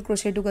 9 டபுள்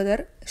க்ரோஷே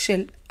டுகெதர்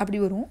ஷெல் அப்படி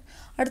வரும்.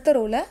 அடுத்த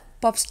ரோவில்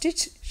puff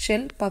stitch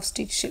shell puff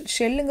stitch shell.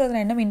 ஷெல்லுங்கிறது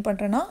நான் என்ன மீன்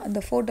பண்ணுறேன்னா அந்த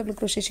 4 double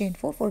crochet chain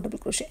 4 4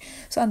 double crochet.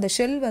 So அந்த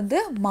ஷெல் வந்து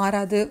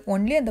மாறாது.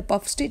 ஒன்லி அந்த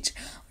puff stitch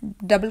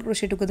double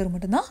crochet together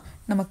மட்டும்தான்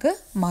நமக்கு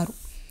மாறும்.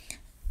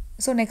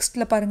 ஸோ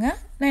நெக்ஸ்ட்டில் பாருங்கள்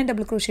 9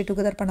 டபுள் க்ரோஷே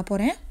டுகெதர் பண்ண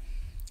போகிறேன்.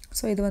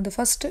 ஸோ இது வந்து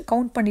ஃபஸ்ட்டு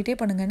கவுண்ட் பண்ணிகிட்டே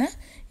பண்ணுங்கன்னு.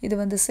 இது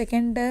வந்து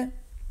second,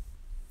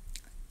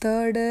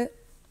 third,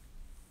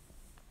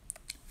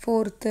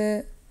 fourth,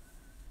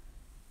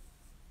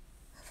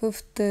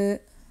 fifth,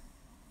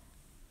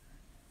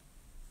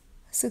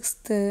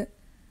 sixth,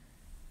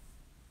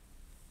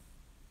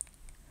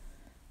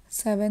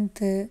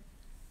 seventh,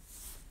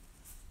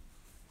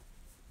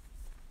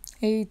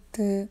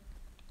 eighth,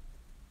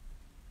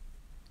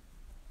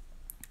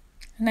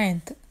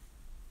 ninth.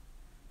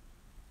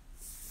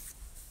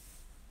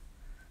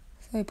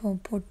 So இப்போ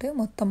போட்டு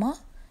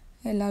மொத்தமாக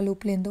எல்லா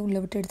லூப்லேருந்து உள்ளே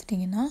விட்டு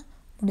எடுத்துட்டிங்கன்னா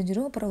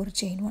முடிஞ்சிடும். அப்புறம் ஒரு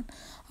செயின் 1.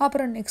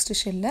 அப்புறம் நெக்ஸ்ட்டு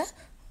ஷெல்லில்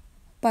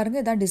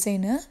பாருங்கள் இதான்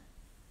டிசைனு.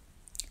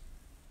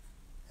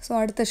 ஸோ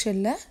அடுத்த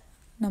ஷெல்லில்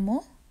நம்ம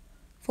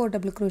 4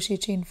 double crochet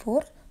chain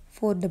 4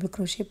 4 double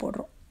crochet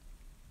போடுறோம்.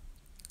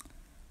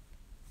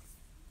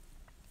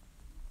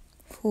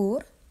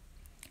 4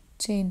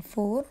 செயின்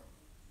 4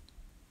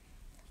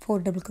 4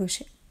 டபுள்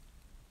க்ரோஷே.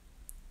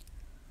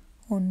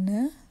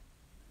 1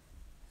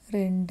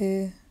 2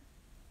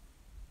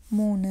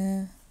 3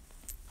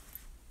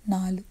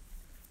 4.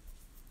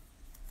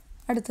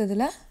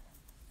 அடுத்ததில்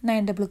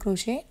 9 double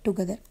crochet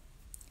together.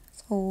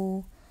 So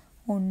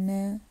 1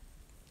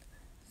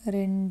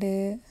 2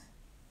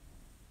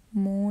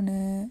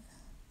 3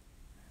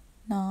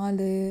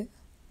 4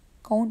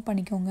 count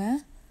பண்ணிக்கோங்க.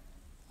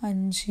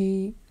 5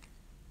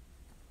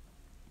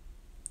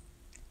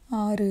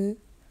 6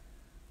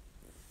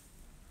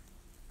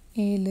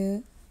 7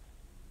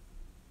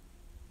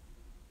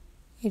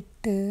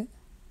 8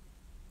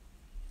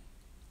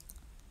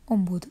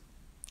 9.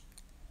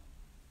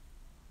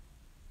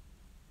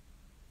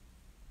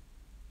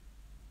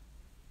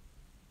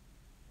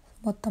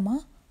 மொத்தமாக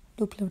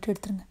லூப்பில் விட்டு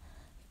எடுத்துருங்க.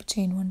 இப்போ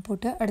செயின் 1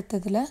 போட்டு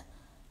அடுத்ததில்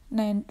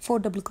 4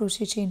 double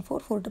crochet chain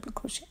 4 4 double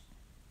crochet.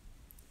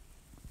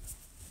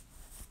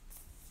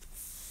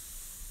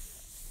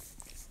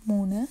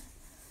 3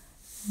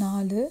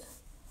 4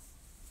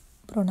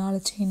 அப்புறம்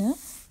 4 செயின்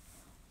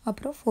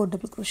அப்புறம் 4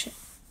 டபுள் க்ரோஷே.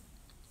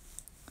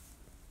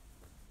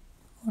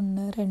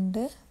 1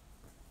 2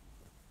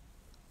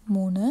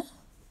 3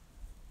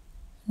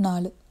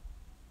 4.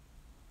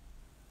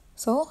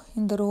 ஸோ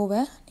இந்த ரோவை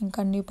நீங்கள்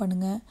கன்டினியூ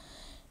பண்ணுங்கள்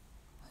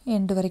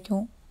எண்டு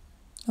வரைக்கும்.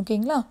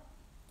 ஓகேங்களா?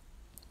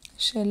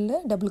 Shell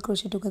double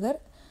crochet together.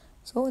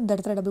 So இந்த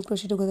இடத்துல டபுள்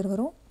க்ரோஷே டுகெதர்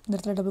வரும். இந்த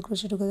இடத்துல டபுள்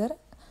க்ரோஷே டுகெதர்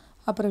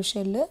அப்புறம்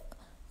ஷெல்லு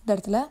இந்த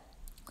இடத்துல.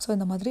 ஸோ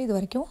இந்த மாதிரி இது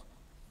வரைக்கும்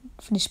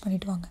ஃபினிஷ்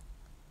பண்ணிவிட்டு வாங்க.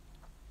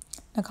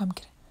 நான்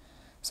காமிக்கிறேன்.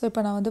 ஸோ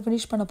இப்போ நான் வந்து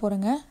ஃபினிஷ் பண்ண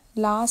போகிறேங்க.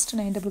 லாஸ்ட்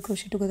 9 டபுள்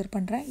க்ரோஷே டுகெதர்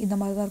பண்ணுறேன். இந்த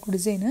மாதிரி தான் இருக்கும்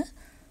டிசைனு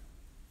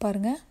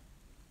பாருங்கள்.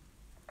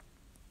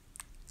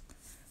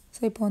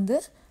 ஸோ இப்போ வந்து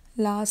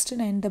லாஸ்ட்டு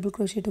 9 டபுள்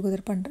க்ரோஷே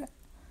டுகெதர் பண்ணுறேன்.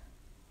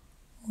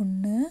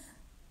 1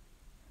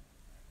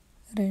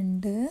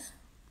 2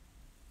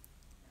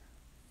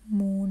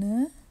 3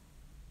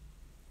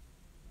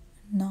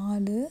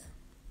 4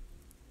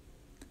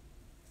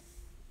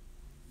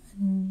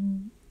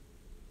 5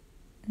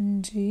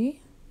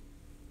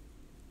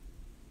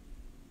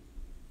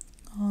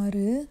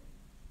 6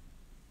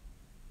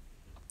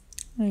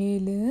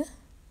 7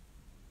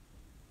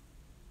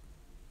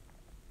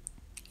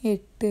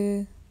 8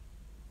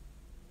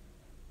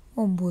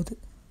 9.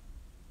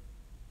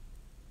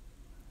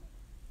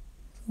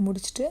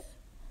 முடிச்சுட்டு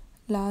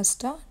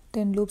லாஸ்ட்டாக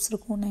 10 லூப்ஸ்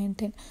இருக்கும். 9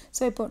 10.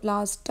 ஸோ இப்போ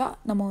லாஸ்ட்டாக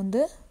நம்ம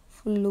வந்து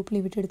ஃபுல்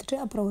லூப்லேயே விட்டு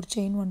எடுத்துகிட்டு அப்புறம் ஒரு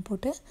செயின் 1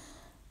 போட்டு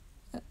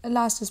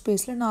லாஸ்ட்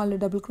ஸ்பேஸில் 4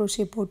 டபுள்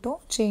க்ரோஷே போட்டோம்.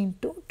 செயின்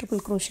 2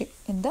 ட்ரிபிள் க்ரோஷே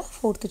இந்த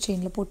 4th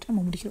செயினில் போட்டு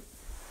நம்ம முடிக்கிறோம்.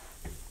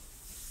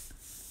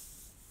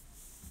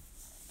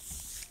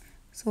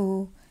 So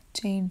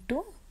chain 2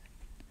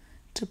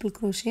 triple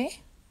crochet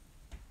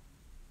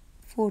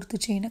 4th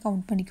செயினை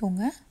கவுண்ட்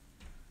பண்ணிக்கோங்க.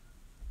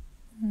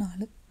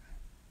 4.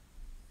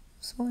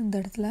 ஸோ இந்த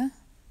இடத்துல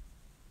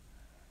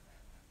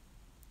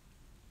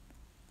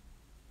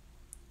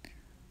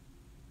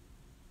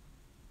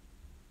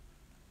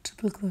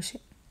ட்ரிபிள் க்ரோஷே.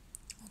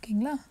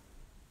 ஓகேங்களா?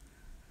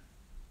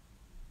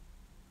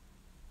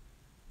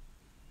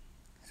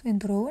 ஸோ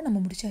இந்த ரோவை நம்ம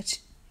முடிச்சாச்சு.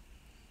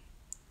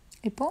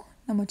 இப்போது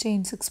நம்ம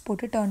செயின் 6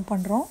 போட்டு டர்ன்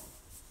பண்ணுறோம்.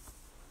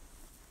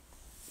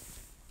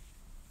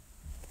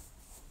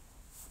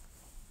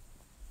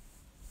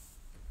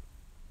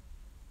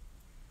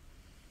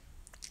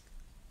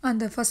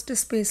 அந்த ஃபஸ்ட்டு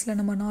ஸ்பேஸில்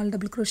நம்ம 4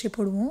 டபுள் க்ரோஷே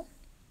போடுவோம்.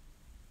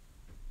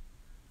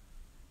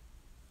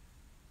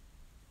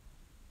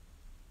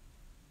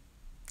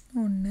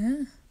 ஒன்று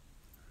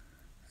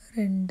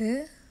 2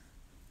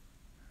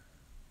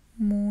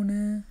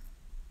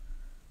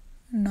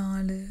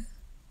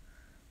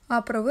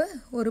 அப்புறம்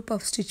ஒரு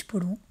பஃப் ஸ்டிச்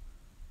போடுவோம்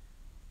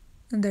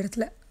இந்த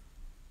இடத்துல.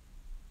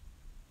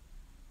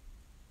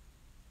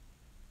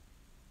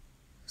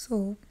 ஸோ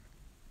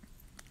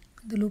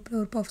இந்த லூப்பில்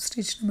ஒரு பஃப்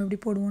ஸ்டிச் நம்ம எப்படி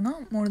போடுவோம்னா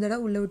 3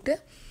 தடவை உள்ளே விட்டு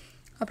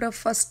அப்புறம்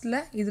ஃபஸ்ட்டில்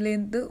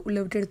இதுலேருந்து உள்ளே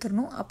விட்டு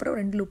எடுத்துடணும். அப்புறம்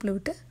 2 லூப்பில்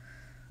விட்டு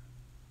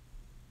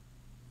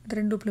இந்த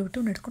 2 லூப்பில்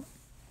விட்டு ஒன்று எடுக்கணும்.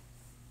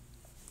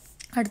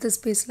 அடுத்த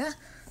ஸ்பேஸில்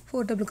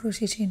 4 double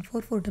crochet chain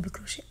 4 double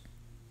crochet.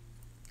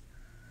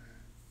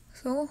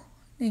 So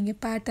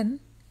நீங்கள் பேட்டர்ன்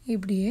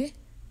இப்படியே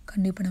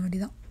கண்டினியூ பண்ண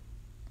வேண்டியதான்.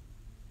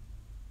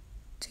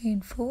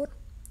 Chain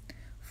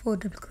 4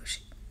 double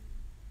crochet.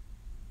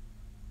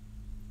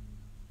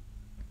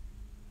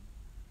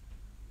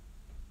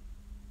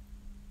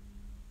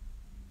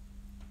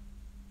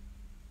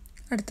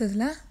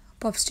 அடுத்ததில்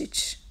பஃப்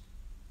ஸ்டிச்.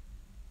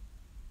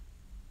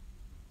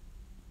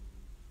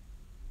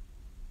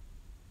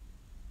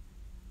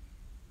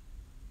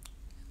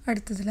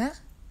 அடுத்ததில்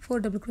 4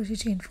 double crochet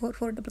chain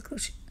 4 double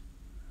crochet.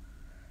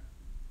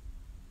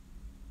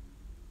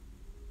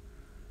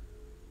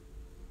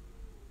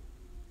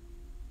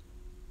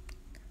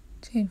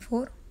 Chain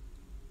 4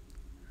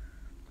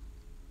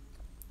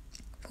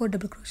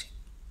 double crochet.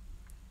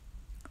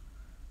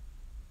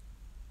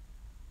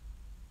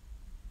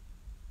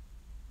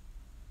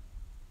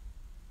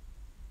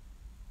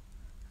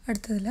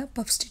 அடுத்ததில்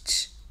பஃப் ஸ்டிச்.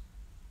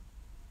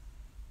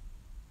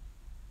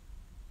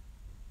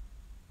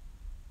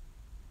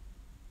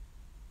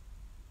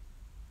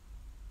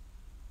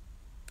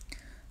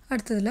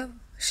 அடுத்ததில்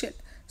ஷெல்.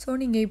 ஸோ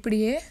நீங்கள்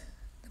இப்படியே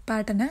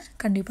பேட்டர்னை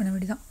கண்டினியூ பண்ண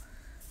வேண்டியதான்.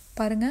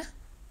 பாருங்கள்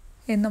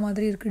எந்த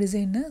மாதிரி இருக்குது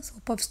டிசைன்னு. So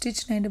puff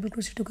stitch 9 double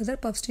crochet together,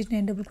 puff stitch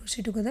 9 double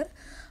crochet together,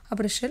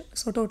 அப்புறம் ஷெல்.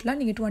 ஸோ டோட்டலாக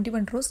நீங்கள்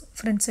 21 ரோஸ்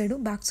ஃப்ரண்ட்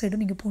சைடும் பேக்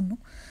சைடும் நீங்கள்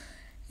போடணும்.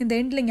 இந்த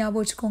எண்டில்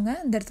ஞாபகம் வச்சுக்கோங்க,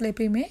 இந்த இடத்துல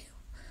எப்பயுமே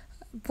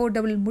 4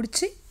 டபுள்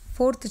முடித்து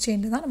 4th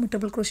செயினில் தான் நம்ம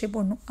ட்ரிபிள் க்ரோஷே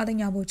போடணும். அதை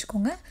ஞாபகம்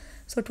வச்சுக்கோங்க.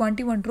 ஸோ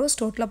 21 ரோஸ்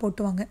டோட்டலாக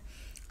போட்டுவாங்க.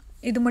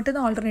 இது மட்டும்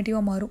தான்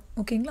ஆல்டர்னேட்டிவாக மாறும்.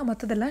 ஓகேங்களா?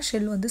 மற்றதெல்லாம்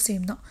ஷெல் வந்து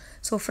சேம் தான்.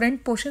 So front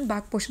portion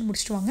back portion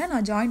முடிச்சுட்டு வாங்க.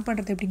 நான் ஜாயின்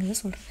பண்ணுறது எப்படிங்கிறத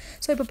சொல்கிறேன்.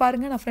 ஸோ இப்போ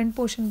பாருங்கள், நான் ஃப்ரண்ட்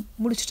போர்ஷன்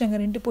முடிச்சிட்டேங்க,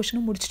 2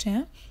 போர்ஷனும்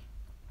முடிச்சிட்டேன்.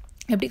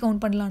 எப்படி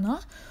கவுண்ட் பண்ணலான்னா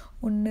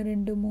 1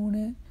 2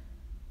 3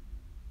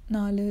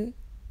 4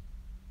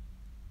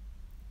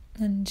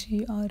 5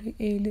 6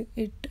 7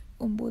 8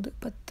 9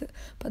 10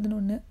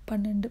 11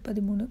 12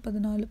 13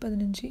 14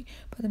 15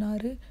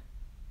 16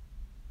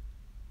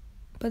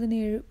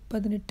 17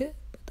 18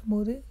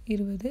 19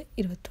 20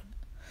 21.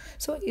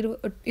 ஸோ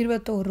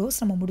 21 ரோஸ்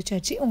நம்ம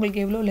முடிச்சாச்சு.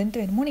 உங்களுக்கு எவ்வளோ லென்த்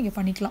வேணுமோ நீங்கள்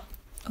பண்ணிக்கலாம்.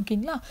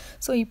 ஓகேங்களா?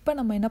 ஸோ இப்போ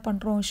நம்ம என்ன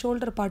பண்ணுறோம்,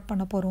 ஷோல்டர் பார்ட்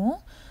பண்ண போகிறோம்.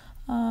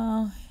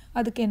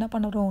 அதுக்கு என்ன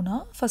பண்ணுறோம்னா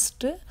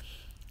ஃபஸ்ட்டு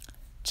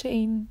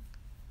செயின்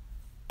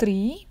 3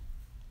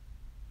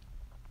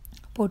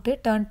 போட்டு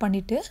டர்ன்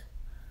பண்ணிவிட்டு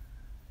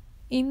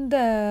இந்த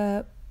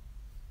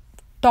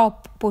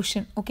டாப்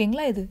போர்ஷன்,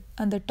 ஓகேங்களா, இது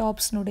அந்த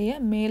டாப்ஸ்னுடைய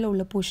மேலே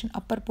உள்ள போர்ஷன்,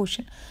 அப்பர்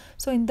போர்ஷன்.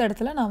 ஸோ இந்த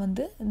இடத்துல நான்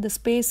வந்து இந்த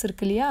ஸ்பேஸ்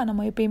இருக்கு இல்லையா,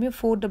 நம்ம எப்போயுமே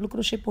 4 டபுள்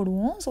க்ரோஷே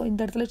போடுவோம். ஸோ இந்த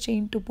இடத்துல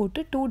செயின் 2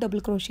 போட்டு 2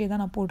 டபுள் க்ரோஷே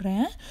தான் நான்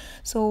போடுறேன்.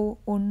 ஸோ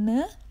 1,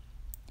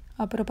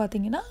 அப்புறம்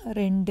பார்த்தீங்கன்னா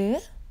 2,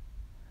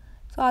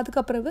 ஸோ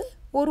அதுக்கப்புறம்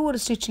ஒரு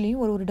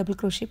ஸ்டிச்லேயும் ஒரு டபுள்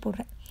க்ரோஷே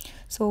போடுறேன்.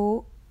 ஸோ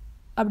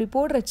அப்படி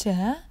போடுறச்ச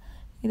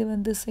இது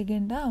வந்து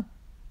செகண்டாக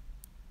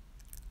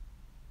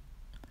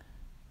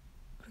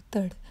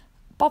தேர்டு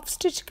பஃப்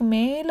ஸ்டிச்சுக்கு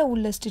மேலே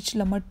உள்ள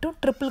ஸ்டிச்சில் மட்டும்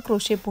ட்ரிபிள்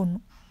க்ரோஷே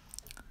போடணும்.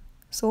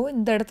 ஸோ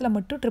இந்த இடத்துல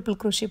மட்டும் ட்ரிபிள்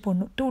க்ரோஷே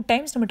போடணும். 2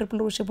 டைம்ஸ் நம்ம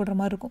ட்ரிபிள் க்ரோஷே போடுற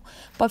மாதிரி இருக்கும்.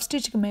 பஃப்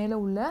ஸ்டிச்சுக்கு மேலே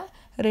உள்ள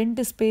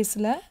 2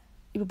 ஸ்பேஸில்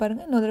இப்போ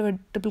பாருங்கள், இன்னொரு தடவை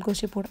ட்ரிபிள்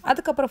க்ரோஷே போடுறேன்.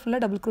 அதுக்கப்புறம்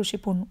ஃபுல்லாக டபுள் க்ரோஷே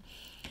போடணும்.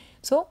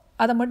 ஸோ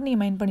அதை மட்டும்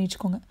நீங்கள் மைண்ட் பண்ணி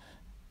வச்சுக்கோங்க.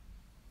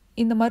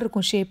 இந்த மாதிரி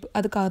இருக்கும் ஷேப்,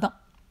 அதுக்காக தான்.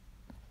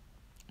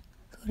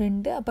 ஸோ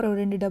 2, அப்புறம்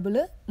 2 டபுள்,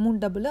 3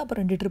 டபுள்,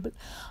 அப்புறம் 2 ட்ரிபிள்.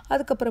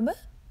 அதுக்கப்புறமா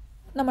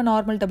நம்ம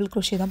நார்மல் டபுள்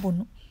க்ரோஷே தான்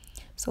போடணும்.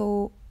 ஸோ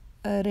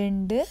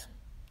 2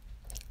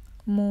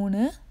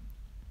 3.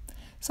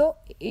 ஸோ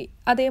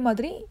அதே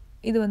மாதிரி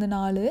இது வந்து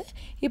 4.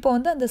 இப்போ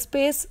வந்து அந்த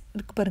ஸ்பேஸ்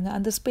இருக்குது பாருங்கள்,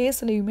 அந்த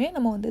ஸ்பேஸ்லேயுமே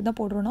நம்ம வந்து என்ன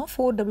போடுறோன்னா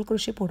 4 டபுள்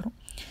க்ரோஷே போடுறோம்.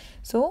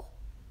 ஸோ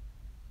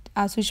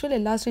ஆஸ் யூஷுவல்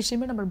எல்லா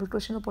ஸ்டிச்லையுமே நம்ம டபுள்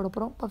க்ரோஷேல போட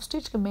போகிறோம். பஃப்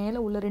ஸ்டிச்சுக்கு மேலே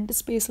உள்ள 2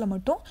 ஸ்பேஸில்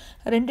மட்டும்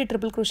 2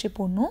 ட்ரிபிள் க்ரோஷே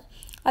போடணும்.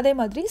 அதே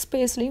மாதிரி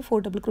ஸ்பேஸ்லேயும் 4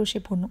 டபுள் க்ரோஷே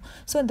போடணும்.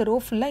 ஸோ இந்த ரோ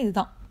ஃபுல்லாக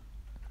இதுதான்.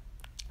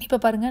 இப்போ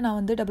பாருங்கள், நான்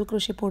வந்து டபுள்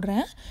க்ரோஷே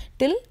போடுறேன்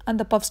டில்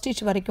அந்த பஃப்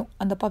ஸ்டிச் வரைக்கும்,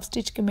 அந்த பஃப்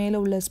ஸ்டிச்சுக்கு மேலே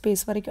உள்ள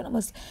ஸ்பேஸ் வரைக்கும்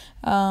நம்ம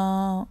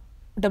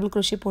டபுள்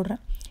க்ரோஷே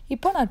போடுறேன்.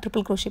 இப்போ நான்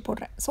ட்ரிபிள் க்ரோஷே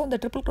போடுறேன். ஸோ இந்த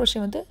ட்ரிபிள் க்ரோஷே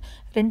வந்து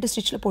 2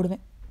 ஸ்டிச்சில்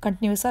போடுவேன்,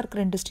 கண்டினியூஸாக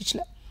இருக்குது 2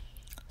 ஸ்டிச்சில்.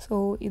 ஸோ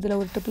இதில்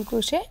ஒரு ட்ரிபிள்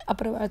க்ரோஷே,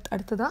 அப்புறம்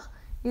அடுத்ததாக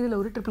இதில்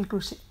ஒரு ட்ரிபிள்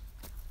க்ரோஷே.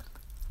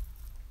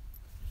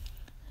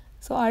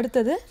 ஸோ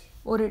அடுத்தது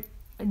ஒரு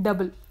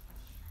டபுள்.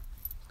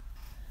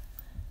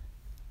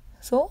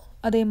 ஸோ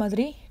அதே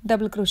மாதிரி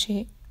double crochet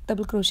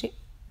double crochet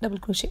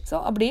double crochet. So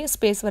அப்படியே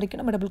ஸ்பேஸ் வரைக்கும்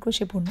நம்ம டபுள்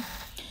க்ரோஷே போடணும்.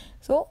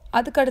 ஸோ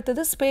அதுக்கு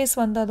அடுத்தது ஸ்பேஸ்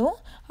வந்ததும்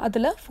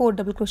அதில் 4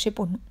 டபுள் க்ரோஷே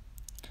போடணும்.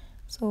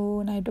 ஸோ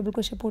நான் டபுள்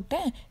க்ரோஷே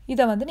போட்டேன்.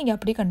 இதை வந்து நீங்கள்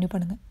அப்படியே கண்டினியூ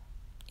பண்ணுங்கள்.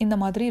 இந்த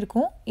மாதிரி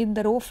இருக்கும்.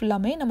 இந்த ரோ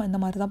ஃபுல்லாமே நம்ம இந்த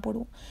மாதிரி தான்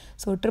போடுவோம்.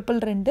 ஸோ ட்ரிபிள்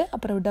 2,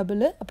 அப்புறம்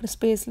டபுள், அப்புறம்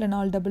ஸ்பேஸில்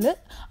 4 டபுள்,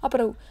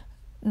 அப்புறம்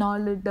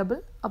 4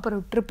 டபுள்,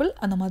 அப்புறம் ட்ரிபிள்,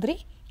 அந்த மாதிரி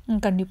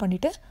கண்டினியூ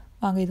பண்ணிவிட்டு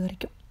வாங்க இது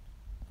வரைக்கும்.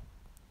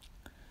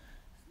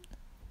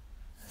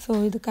 ஸோ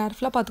இது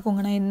கேர்ஃபுல்லாக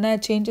பார்த்துக்கோங்க, நான் என்ன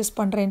சேஞ்சஸ்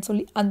பண்ணுறேன்னு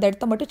சொல்லி அந்த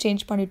இடத்த மட்டும்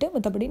சேஞ்ச் பண்ணிவிட்டு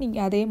மற்றபடி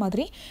நீங்கள் அதே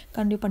மாதிரி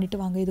கண்டினியூ பண்ணிவிட்டு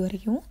வாங்க இது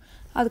வரைக்கும்.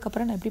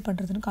 அதுக்கப்புறம் நான் எப்படி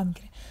பண்ணுறதுன்னு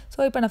காமிக்கிறேன். ஸோ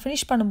இப்போ நான்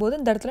ஃபினிஷ் பண்ணும்போது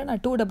இந்த இடத்துல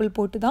நான் 2 டபுள்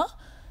போட்டு தான்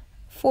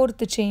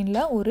 4th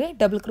செயினில் ஒரு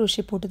டபுள்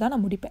க்ரோஷே போட்டு தான்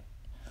நான் முடிப்பேன்.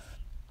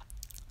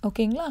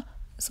 ஓகேங்களா?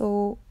 ஸோ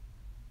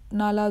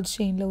 4வது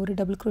செயினில் ஒரு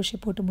டபுள் க்ரோஷே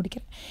போட்டு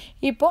முடிக்கிறேன்.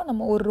 இப்போது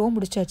நம்ம ஒரு ரோ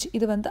முடிச்சாச்சு.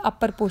 இது வந்து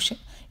அப்பர்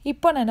போர்ஷன்.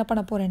 இப்போ நான் என்ன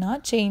பண்ண போகிறேன்னா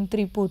செயின்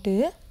 3 போட்டு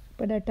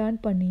இப்போ நான் டர்ன்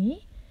பண்ணி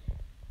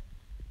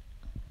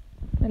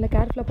நல்லா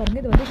கேர்ஃபுல்லாக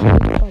பாருங்கள், இது வந்து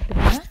ஷோல்டர்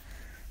பார்ட்டுங்க.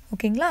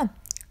 ஓகேங்களா?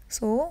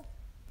 ஸோ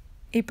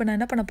இப்போ நான்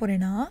என்ன பண்ண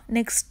போகிறேன்னா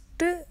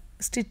நெக்ஸ்ட்டு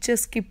ஸ்டிச்சை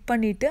ஸ்கிப்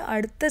பண்ணிவிட்டு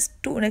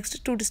நெக்ஸ்ட்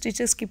 2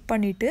 ஸ்டிச்சை ஸ்கிப்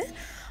பண்ணிவிட்டு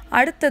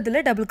அடுத்ததில்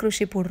டபுள்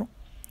க்ரோஷே போடுறோம்.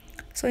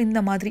 ஸோ இந்த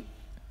மாதிரி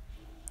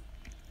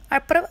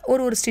அப்புறம்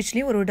ஒரு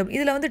ஸ்டிச்லேயும் ஒரு டபுள்.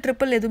 இதில் வந்து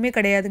ட்ரிப்பிள் எதுவுமே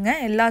கிடையாதுங்க,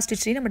 எல்லா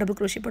ஸ்டிச்லேயும் நம்ம டபுள்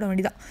க்ரோஷே போட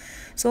வேண்டியதான்.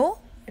 ஸோ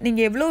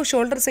நீங்கள் எவ்வளோ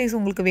ஷோல்டர் சைஸ்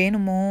உங்களுக்கு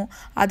வேணுமோ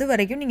அது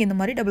வரைக்கும் நீங்கள் இந்த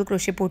மாதிரி டபுள்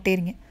க்ரோஷே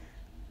போட்டேருங்க.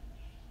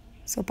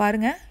 ஸோ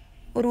பாருங்கள்,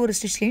 ஒரு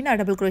ஸ்டிச்லேயும் நான்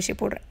டபுள் க்ரோஷே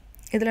போடுறேன்.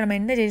 இதில் நம்ம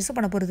என்ன சேஞ்சஸும்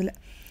பண்ண போகிறதில்ல.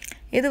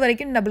 எது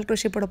வரைக்கும் டபுள்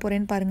க்ரோஷே போட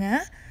போகிறேன்னு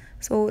பாருங்கள்.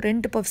 ஸோ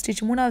 2 பஃப்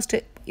ஸ்டிச், 3வது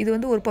ஸ்டிச், இது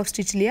வந்து ஒரு பஃப்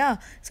ஸ்டிச் இல்லையா?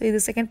 ஸோ இது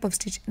 2nd பஃப்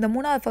ஸ்டிச். இந்த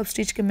 3வது பஃப்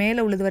ஸ்டிச்சுக்கு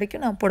மேலே உள்ளது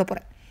வரைக்கும் நான் போட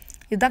போகிறேன்.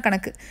 இதுதான்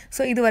கணக்கு.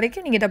 ஸோ இது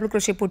வரைக்கும் நீங்கள் டபுள்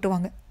க்ரோஷே போட்டு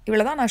வாங்க.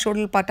 இவ்வளோ தான் நான்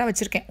ஷோல்டர் பார்ட்டாக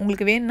வச்சுருக்கேன்.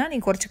 உங்களுக்கு வேணும்னா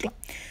நீங்கள் குறைச்சிக்கலாம்.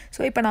 ஸோ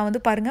இப்போ நான்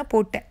வந்து பாருங்கள்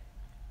போட்டேன்,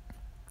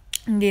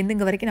 இங்கேருந்து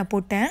இங்கே வரைக்கும் நான்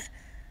போட்டேன்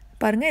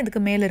பாருங்கள்,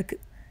 இதுக்கு மேலே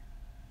இருக்குது.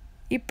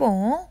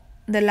 இப்போது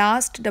இந்த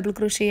லாஸ்ட் டபுள்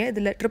க்ரோஷேயை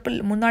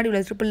இதில் முன்னாடி உள்ள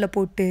ட்ரிப்பிளில்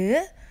போட்டு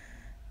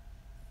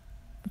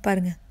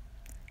பாருங்கள்.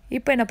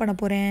 இப்போ என்ன பண்ண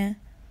போகிறேன்,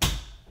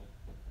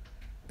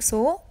 ஸோ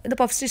இந்த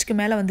பஃப் ஸ்டிச்சுக்கு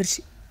மேலே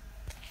வந்துருச்சு.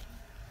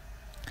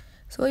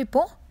 ஸோ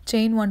இப்போது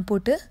செயின் 1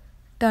 போட்டு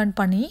டர்ன்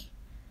பண்ணி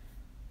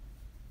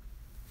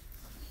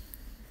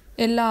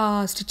எல்லா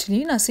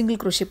ஸ்டிச்லேயும் நான் சிங்கிள்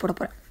க்ரோஷே போட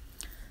போகிறேன்.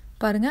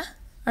 பாருங்கள்,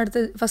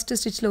 அடுத்தது ஃபஸ்ட்டு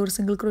ஸ்டிச்சில் ஒரு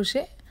சிங்கிள்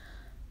க்ரோஷே,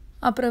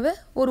 அப்புறம்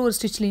ஒரு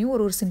ஸ்டிச்லேயும்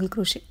ஒரு சிங்கிள்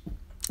க்ரோஷே.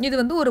 இது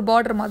வந்து ஒரு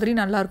பார்டர் மாதிரி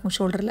நல்லாயிருக்கும்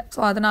ஷோல்டரில். ஸோ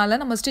அதனால்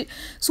நம்ம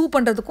சூ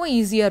பண்ணுறதுக்கும்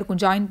ஈஸியாக இருக்கும்,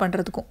 ஜாயின்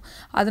பண்ணுறதுக்கும்.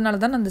 அதனால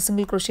தான் நான் இந்த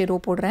சிங்கிள் க்ரோஷே ரோ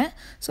போடுறேன்.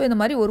 ஸோ இந்த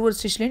மாதிரி ஒரு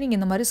ஸ்டிச்லேயும் நீங்கள்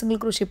இந்த மாதிரி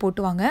சிங்கிள் க்ரோஷே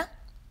போட்டு வாங்க.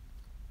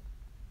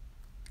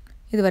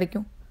 இது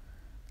வரைக்கும்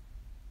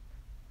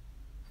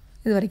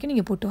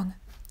நீங்கள் போட்டு வாங்க.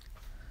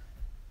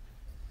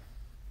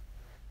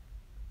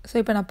 ஸோ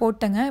இப்போ நான்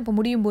போட்டேங்க. இப்போ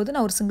முடியும் போது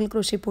நான் ஒரு சிங்கிள்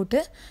க்ரோஷே போட்டு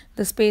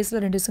இந்த ஸ்பேஸில்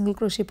 2 சிங்கிள்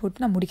க்ரோஷே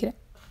போட்டு நான் முடிக்கிறேன்.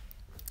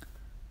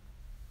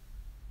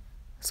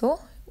 ஸோ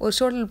ஒரு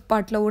ஷோல்டர்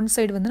பார்ட்டில் 1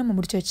 சைடு வந்து நம்ம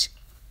முடிச்சாச்சு.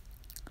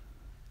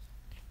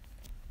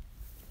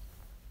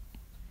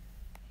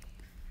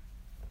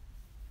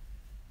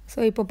 ஸோ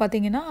இப்போ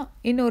பார்த்தீங்கன்னா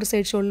இன்னொரு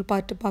சைடு ஷோல்டர்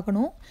பார்ட்டு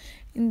பார்க்கணும்.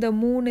 இந்த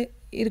 3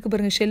 இருக்குது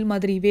பாருங்கள், ஷெல்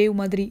மாதிரி, வேவ்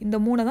மாதிரி, இந்த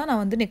 3 தான்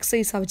நான் வந்து நெக்ஸ்ட்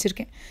சைஸாக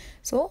வச்சுருக்கேன்.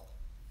 ஸோ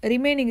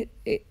ரிமைனிங்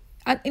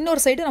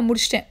இன்னொரு சைடு நான்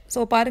முடிச்சிட்டேன். ஸோ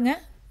பாருங்கள்,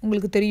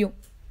 உங்களுக்கு தெரியும்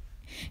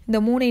இந்த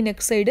 3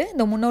 நெக்ஸ்ட் சைடு,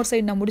 இந்த முன்னொரு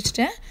சைடு நான்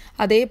முடிச்சிட்டேன்.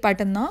 அதே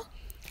பேட்டர்ன் தான்.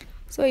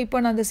 ஸோ இப்போ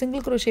நான் அந்த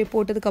சிங்கிள் க்ரோஷே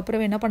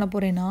போட்டதுக்கப்புறம் என்ன பண்ண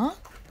போகிறேன்னா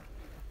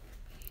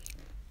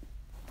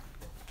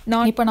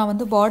நான்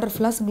வந்து பார்டர்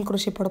ஃபுல்லாக சிங்கிள்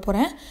க்ரோஷே போட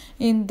போகிறேன்.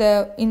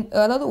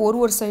 அதாவது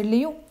ஒரு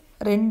சைட்லேயும்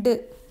 2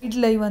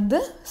 இட்லை வந்து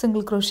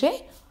சிங்கிள் க்ரோஷே,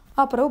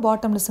 அப்புறம்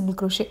பாட்டமில் சிங்கிள்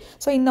க்ரோஷே.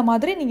 ஸோ இந்த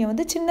மாதிரி நீங்கள்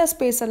வந்து சின்ன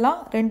ஸ்பேஸ் எல்லாம்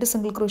 2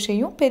 சிங்கிள்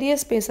க்ரோஷேயும், பெரிய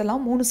ஸ்பேஸ்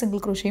எல்லாம் 3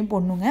 சிங்கிள் க்ரோஷேயும்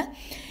போடணுங்க.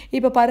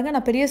 இப்போ பாருங்கள்,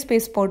 நான் பெரிய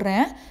ஸ்பேஸ்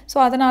போடுறேன். ஸோ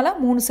அதனால்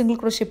 3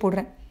 சிங்கிள் க்ரோஷே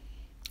போடுறேன்,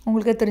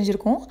 உங்களுக்கே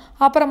தெரிஞ்சிருக்கும்.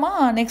 அப்புறமா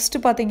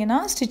நெக்ஸ்ட்டு பார்த்தீங்கன்னா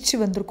ஸ்டிச்சு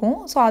வந்திருக்கும்.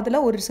 ஸோ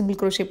அதில் ஒரு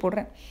சிங்கிள் க்ரோஷே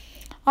போடுறேன்.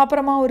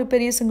 அப்புறமா ஒரு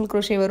பெரிய சிங்கிள்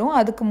க்ரோஷே வரும்,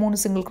 அதுக்கு 3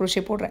 சிங்கிள்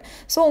க்ரோஷே போடுறேன்.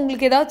 ஸோ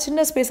உங்களுக்கு ஏதாவது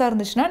சின்ன ஸ்பேஸாக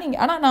இருந்துச்சுன்னா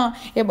நீங்கள், ஆனால் நான்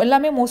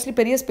எல்லாமே மோஸ்ட்லி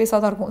பெரிய ஸ்பேஸாக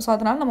தான் இருக்கும். ஸோ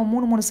அதனால் நம்ம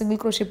 3 சிங்கிள்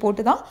க்ரோஷே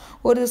போட்டு தான்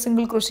ஒரு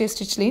சிங்கிள் க்ரோஷே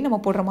ஸ்டிச்லேயும் நம்ம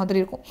போடுற மாதிரி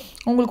இருக்கும்.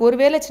 உங்களுக்கு ஒரு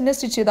வேளை சின்ன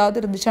ஸ்டிச் ஏதாவது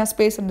இருந்துச்சுன்னா,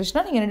 ஸ்பேஸ்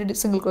இருந்துச்சுன்னா நீங்கள் 2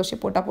 சிங்கிள் க்ரோஷே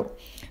போட்டால் போதும்.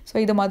 ஸோ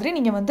இது மாதிரி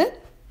நீங்கள் வந்து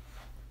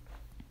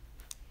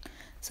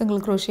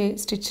சிங்கிள் க்ரோஷே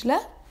ஸ்டிச்சில்,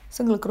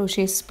 சிங்கிள்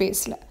க்ரோஷே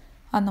ஸ்பேஸில்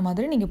அந்த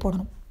மாதிரி நீங்கள்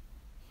போடணும்.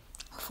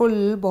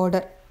 ஃபுல்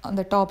பார்டர்,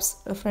 அந்த tops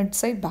front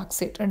side, back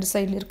side 2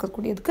 சைடில்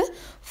இருக்கக்கூடியதுக்கு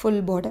ஃபுல்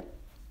பார்டர்.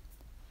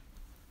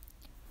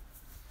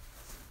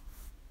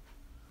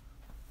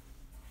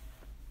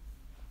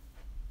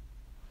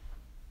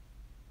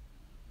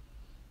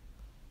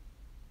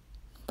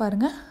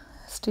 பாருங்கள்,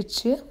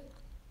 ஸ்டிச்சு,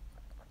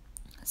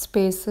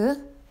 ஸ்பேஸு.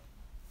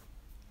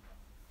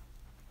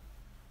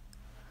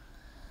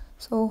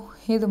 ஸோ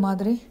இது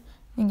மாதிரி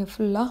நீங்கள்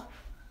ஃபுல்லாக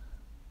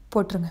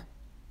போட்டுருங்க.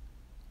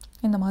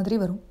 இந்த மாதிரி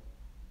வரும்.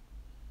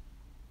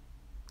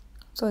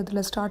 ஸோ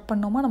இதில் ஸ்டார்ட்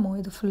பண்ணோமா நம்ம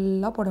இது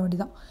ஃபுல்லாக போட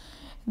வேண்டியதான்.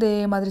 இதே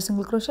மாதிரி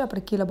சிங்கிள் க்ரோஷே,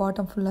 அப்புறம் கீழே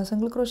பாட்டம் ஃபுல்லாக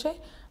சிங்கிள் க்ரோஷே,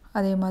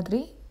 அதே மாதிரி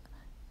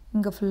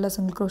இங்கே ஃபுல்லாக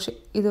சிங்கிள் க்ரோஷே.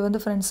 இது வந்து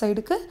ஃப்ரண்ட்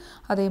சைடுக்கு,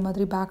 அதே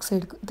மாதிரி பேக்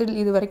சைடுக்கு.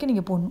 இது வரைக்கும்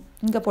நீங்கள் போடணும்,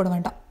 இங்கே போட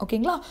வேண்டாம்.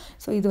 ஓகேங்களா?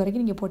 ஸோ இது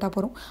வரைக்கும் நீங்கள் போட்டால்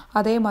போகிறோம்.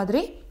 அதே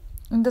மாதிரி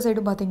இந்த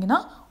சைடு பார்த்தீங்கன்னா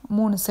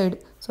 3 சைடு.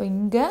 ஸோ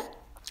இங்கே,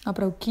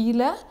 அப்புறம்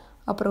கீழே,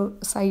 அப்புறம்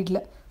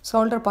சைடில்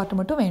ஷோல்டர் பார்ட்டு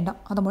மட்டும் வேண்டாம்,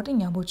 அதை மட்டும்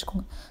ஞாபகம்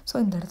வச்சுக்கோங்க. ஸோ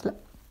இந்த இடத்துல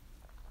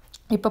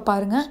இப்போ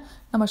பாருங்கள்,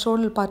 நம்ம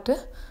ஷோல்டர் பார்ட்டு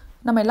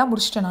நம்ம எல்லாம்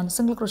முடிச்சிட்டேன். நான்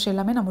சிங்கிள் க்ரோஷே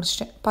எல்லாமே நான்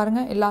முடிச்சிட்டேன்.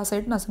 பாருங்கள், எல்லா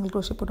சைடும் நான் சிங்கிள்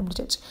க்ரோஷே போட்டு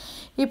முடிச்சாச்சு.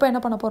 இப்போ என்ன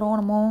பண்ண போகிறோம்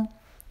நம்ம,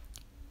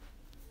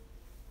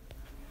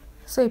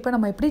 ஸோ இப்போ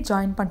நம்ம எப்படி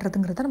ஜாயின்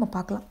பண்ணுறதுங்கிறத நம்ம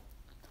பார்க்கலாம்.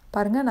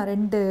 பாருங்கள் நான்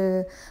 2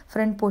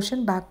 front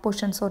portion back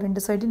portion so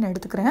 2 சைடும் நான்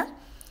எடுத்துக்கிறேன்.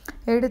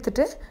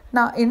 எடுத்துகிட்டு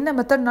நான் என்ன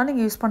மெத்தட்னாலும்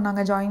நீங்கள் யூஸ்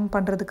பண்ணாங்க ஜாயின்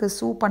பண்ணுறதுக்கு.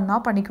 சூ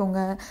பண்ணால் பண்ணிக்கோங்க,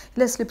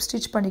 இல்லை ஸ்லிப்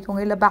ஸ்டிச்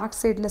பண்ணிக்கோங்க, இல்லை பேக்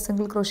சைடில்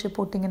சிங்கிள் க்ரோஷே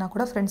போட்டிங்கன்னா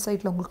கூட ஃப்ரண்ட்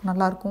சைடில் உங்களுக்கு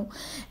நல்லாயிருக்கும்.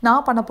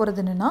 நான் பண்ண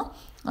போகிறது என்னென்னா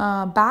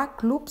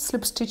பேக் லூப்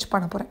ஸ்லிப் ஸ்டிச்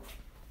பண்ண போகிறேன்.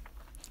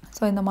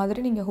 ஸோ இந்த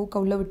மாதிரி நீங்கள்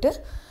ஹூக்கை உள்ளே விட்டு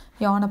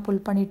யானை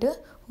புல் பண்ணிவிட்டு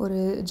ஒரு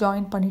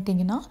ஜாயின்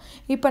பண்ணிட்டீங்கன்னா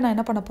இப்போ நான்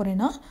என்ன பண்ண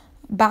போகிறேன்னா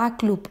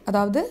பேக் லூப்,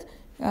 அதாவது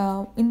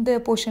இந்த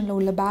போர்ஷனில்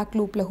உள்ள பேக்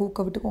லூப்பில்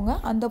ஹூக்கை விட்டுக்கோங்க,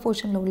 அந்த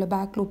போர்ஷனில் உள்ள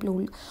பேக்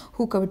லூப்பில்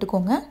ஹூக்கை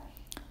விட்டுக்கோங்க,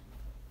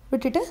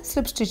 விட்டுட்டு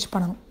ஸ்லிப் ஸ்டிச்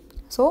பண்ணணும்.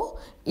 ஸோ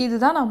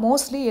இதுதான் நான்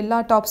மோஸ்ட்லி எல்லா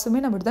டாப்ஸுமே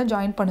நான் இப்படி தான்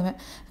ஜாயின் பண்ணுவேன்.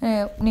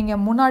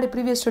 நீங்கள் முன்னாடி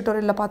ப்ரீவியஸ்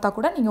டியூட்டோரியலில் பார்த்தா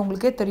கூட நீங்கள்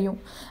உங்களுக்கே தெரியும்.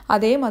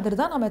 அதே மாதிரி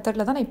தான் நான்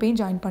மெத்தடில் தான் நான் இப்போயும்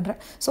ஜாயின் பண்ணுறேன்.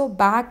 So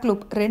back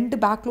loop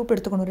 2 back loop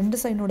எடுத்துக்கணும்.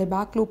 2 சைடோடைய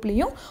பேக்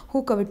லூப்லேயும்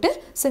ஹூக்கை விட்டு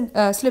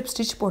ஸ்லிப்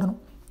ஸ்டிச் போடணும்.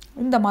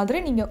 இந்த மாதிரி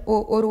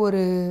நீங்கள் ஒரு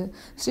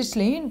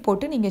ஸ்டிச்லேயும்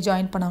போட்டு நீங்கள்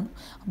ஜாயின் பண்ணணும்.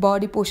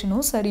 பாடி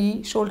போர்ஷனும் சரி,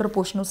 ஷோல்டர்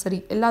போர்ஷனும் சரி,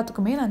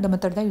 எல்லாத்துக்குமே நான் இந்த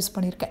மெத்தட் தான் யூஸ்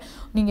பண்ணியிருக்கேன்.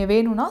 நீங்கள்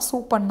வேணும்னா சூ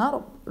பண்ணால்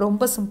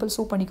ரொம்ப சிம்பிள்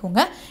சூ பண்ணிக்கோங்க,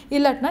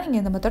 இல்லாட்டினா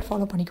நீங்கள் இந்த மெத்தட்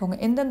ஃபாலோ பண்ணிக்கோங்க.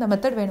 எந்தெந்த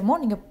மெத்தட் வேணுமோ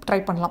நீங்கள்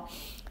ட்ரை பண்ணலாம்.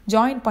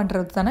 ஜாயின்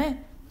பண்ணுறது தானே,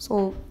 ஸோ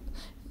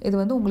இது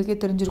வந்து உங்களுக்கே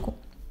தெரிஞ்சிருக்கும்.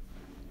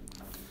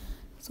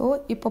 ஸோ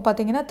இப்போ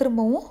பார்த்தீங்கன்னா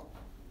திரும்பவும்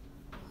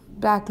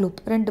பேக்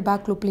லூப் 2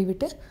 பேக் லூப்லேயும்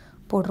விட்டு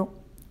போடுறோம்.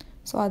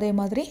 ஸோ அதே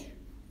மாதிரி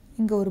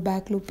இங்கே ஒரு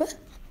பேக் லூப்பு,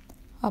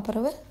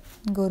 அப்புறம்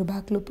இங்கே ஒரு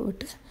பேக் லூப்பு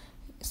விட்டு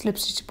ஸ்லிப்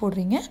ஸ்டிச்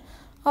போடுறீங்க,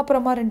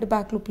 அப்புறமா 2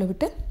 பேக் லூப்பில்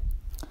விட்டு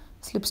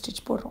ஸ்லிப் ஸ்டிச்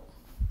போடுறோம்.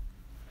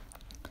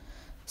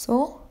 ஸோ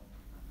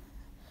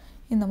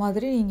இந்த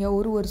மாதிரி நீங்கள்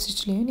ஒரு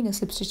ஸ்டிச்லேயும் நீங்கள்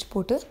ஸ்லிப் ஸ்டிச்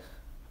போட்டு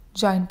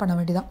ஜாயின் பண்ண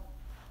வேண்டியதான்.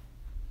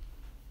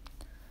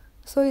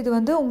 ஸோ இது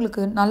வந்து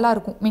உங்களுக்கு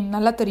நல்லாயிருக்கும்,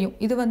 நல்லா தெரியும்.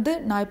 இது வந்து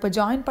நான் இப்போ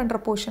ஜாயின் பண்ணுற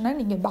போர்ஷனை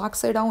நீங்கள்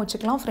பேக் சைடாகவும்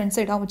வச்சுக்கலாம், ஃப்ரண்ட்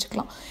சைடாகவும்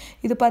வச்சுக்கலாம்.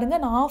 இது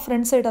பாருங்கள், நான்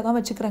ஃப்ரண்ட் சைடாக தான்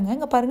வச்சுக்கிறேங்க.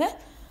 இங்கே பாருங்கள்,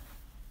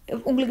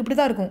 உங்களுக்கு இப்படி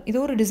தான் இருக்கும். இது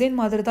ஒரு டிசைன்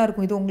மாதிரி தான்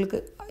இருக்கும். இது உங்களுக்கு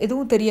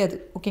எதுவும் தெரியாது,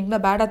 ஓகேங்களா,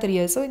 பேடாக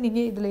தெரியாது. ஸோ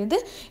நீங்கள் இதுலேருந்து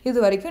இது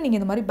வரைக்கும் நீங்கள்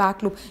இந்த மாதிரி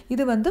பேக் லூப்,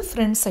 இது வந்து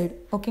ஃப்ரண்ட் சைடு,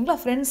 ஓகேங்களா,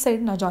 ஃப்ரண்ட்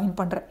சைடு நான் ஜாயின்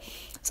பண்ணுறேன்.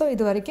 ஸோ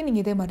இது வரைக்கும்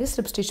நீங்கள் இதே மாதிரி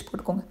ஸ்லிப் ஸ்டிச்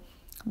போட்டுக்கோங்க,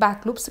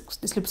 back loop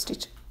slip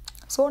stitch.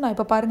 So நான்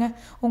இப்போ பாருங்கள்,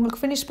 உங்களுக்கு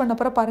ஃபினிஷ் பண்ண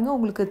அப்புறம் பாருங்கள்,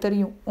 உங்களுக்கு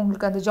தெரியும்,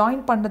 உங்களுக்கு அந்த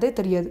ஜாயின் பண்ணதே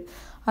தெரியாது,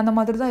 அந்த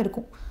மாதிரி தான்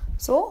இருக்கும்.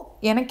 ஸோ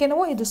எனக்கு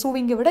என்னவோ இது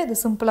சூவிங்கை விட இது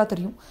சிம்பிளாக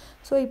தெரியும்.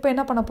 ஸோ இப்போ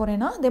என்ன பண்ண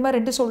போகிறேன்னா இதே மாதிரி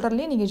 2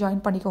 ஷோல்டர்லேயும் நீங்கள்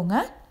ஜாயின் பண்ணிக்கோங்க.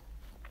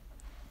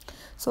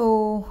 ஸோ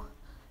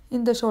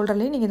இந்த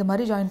ஷோல்டர்லேயும் நீங்கள் இது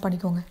மாதிரி ஜாயின்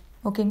பண்ணிக்கோங்க,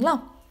 ஓகேங்களா.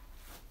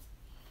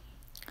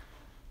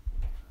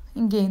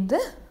 இங்கேருந்து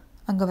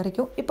அங்கே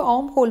வரைக்கும். இப்போ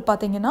ஆர்ம் ஹோல்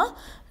பார்த்தீங்கன்னா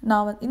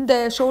நான் இந்த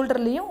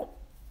ஷோல்டர்லேயும்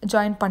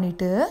ஜாயின்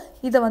பண்ணிவிட்டு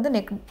இதை வந்து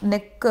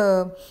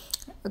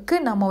நெக்குக்கு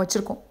நம்ம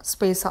வச்சுருக்கோம்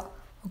ஸ்பேஸாக,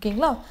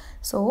 ஓகேங்களா.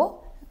 ஸோ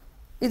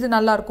இது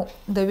நல்லாயிருக்கும்,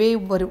 இந்த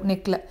வேவ் வரும்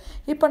நெக்கில்.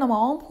 இப்போ நம்ம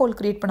ஆர்ம் ஹோல்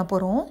க்ரியேட் பண்ண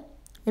போகிறோம்.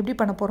 எப்படி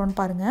பண்ண போகிறோன்னு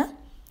பாருங்கள்.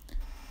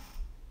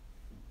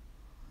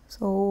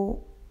 ஸோ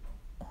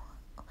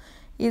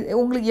இது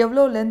உங்களுக்கு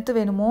எவ்வளோ லென்த்து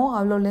வேணுமோ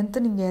அவ்வளோ லென்த்து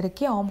நீங்கள்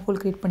இறக்கி ஆர்ம் ஹோல்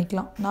க்ரியேட்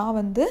பண்ணிக்கலாம். நான்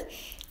வந்து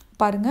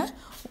பாருங்கள்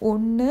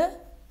 1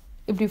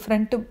 இப்படி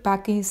ஃப்ரண்ட்டு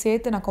பேக்கையும்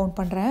சேர்த்து நான் கவுண்ட்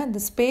பண்ணுறேன், இந்த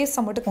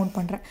ஸ்பேஸை மட்டும் கவுண்ட்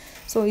பண்ணுறேன்.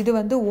 ஸோ இது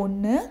வந்து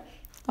 1,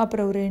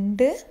 அப்புறம்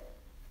 2,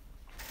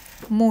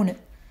 3,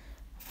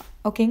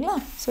 ஓகேங்களா.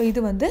 ஸோ இது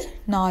வந்து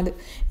 4.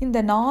 இந்த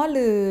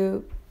 4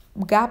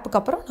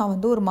 கேப்புக்கு அப்புறம் நான்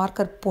வந்து ஒரு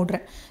மார்க்கர்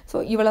போடுறேன். ஸோ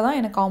இவ்வளோ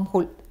தான் எனக்கு ஆர்ம்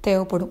ஹோல்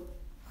தேவைப்படும்.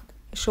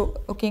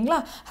 ஓகேங்களா.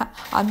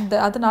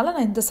 அதனால்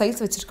நான் இந்த சைஸ்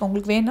வச்சுருக்கேன்.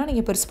 உங்களுக்கு வேணால்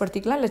நீங்கள்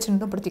பெருசுப்படுத்திக்கலாம், இல்லை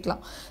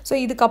சின்னப்படுத்திக்கலாம். ஸோ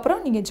இதுக்கப்புறம்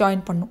நீங்கள்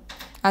ஜாயின் பண்ணணும்.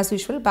 As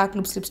usual back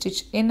loop slip stitch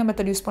என்ன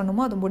மெத்தட் யூஸ்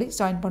பண்ணுமோ அது முடி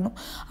ஜாயின் பண்ணும்.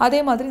 அதே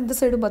மாதிரி இந்த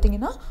சைடும்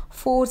பார்த்தீங்கன்னா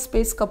 4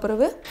 ஸ்பேஸ்க்கு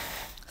அப்புறம்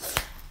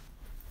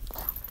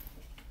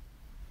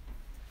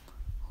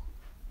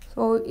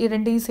ஸோ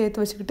 2ஐயும்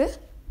சேர்த்து வச்சுக்கிட்டு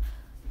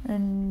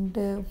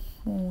 2,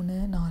 3,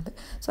 4.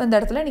 ஸோ இந்த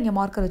இடத்துல நீங்கள்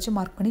மார்க்கர் வச்சு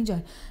மார்க் பண்ணி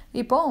ஜாயின்.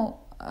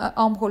 இப்போது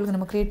ஆர்ம் ஹோலுக்கு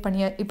நம்ம க்ரியேட்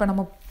பண்ணி இப்போ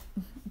நம்ம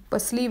இப்போ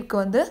ஸ்லீவுக்கு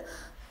வந்து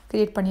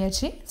க்ரியேட்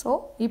பண்ணியாச்சு. ஸோ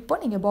இப்போ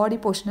நீங்கள் பாடி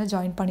போர்ஷனை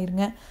ஜாயின்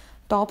பண்ணிடுங்க.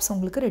 டாப்ஸ்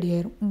உங்களுக்கு ரெடி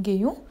ஆயிரும்.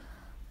 இங்கேயும்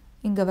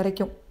இங்கே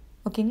வரைக்கும்,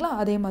 ஓகேங்களா.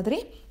 அதே மாதிரி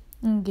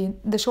இங்கே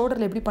இந்த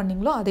ஷோல்டரில் எப்படி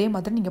பண்ணிங்களோ அதே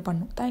மாதிரி நீங்கள்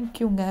பண்ணணும்.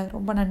 தேங்க்யூங்க,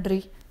 ரொம்ப நன்றி.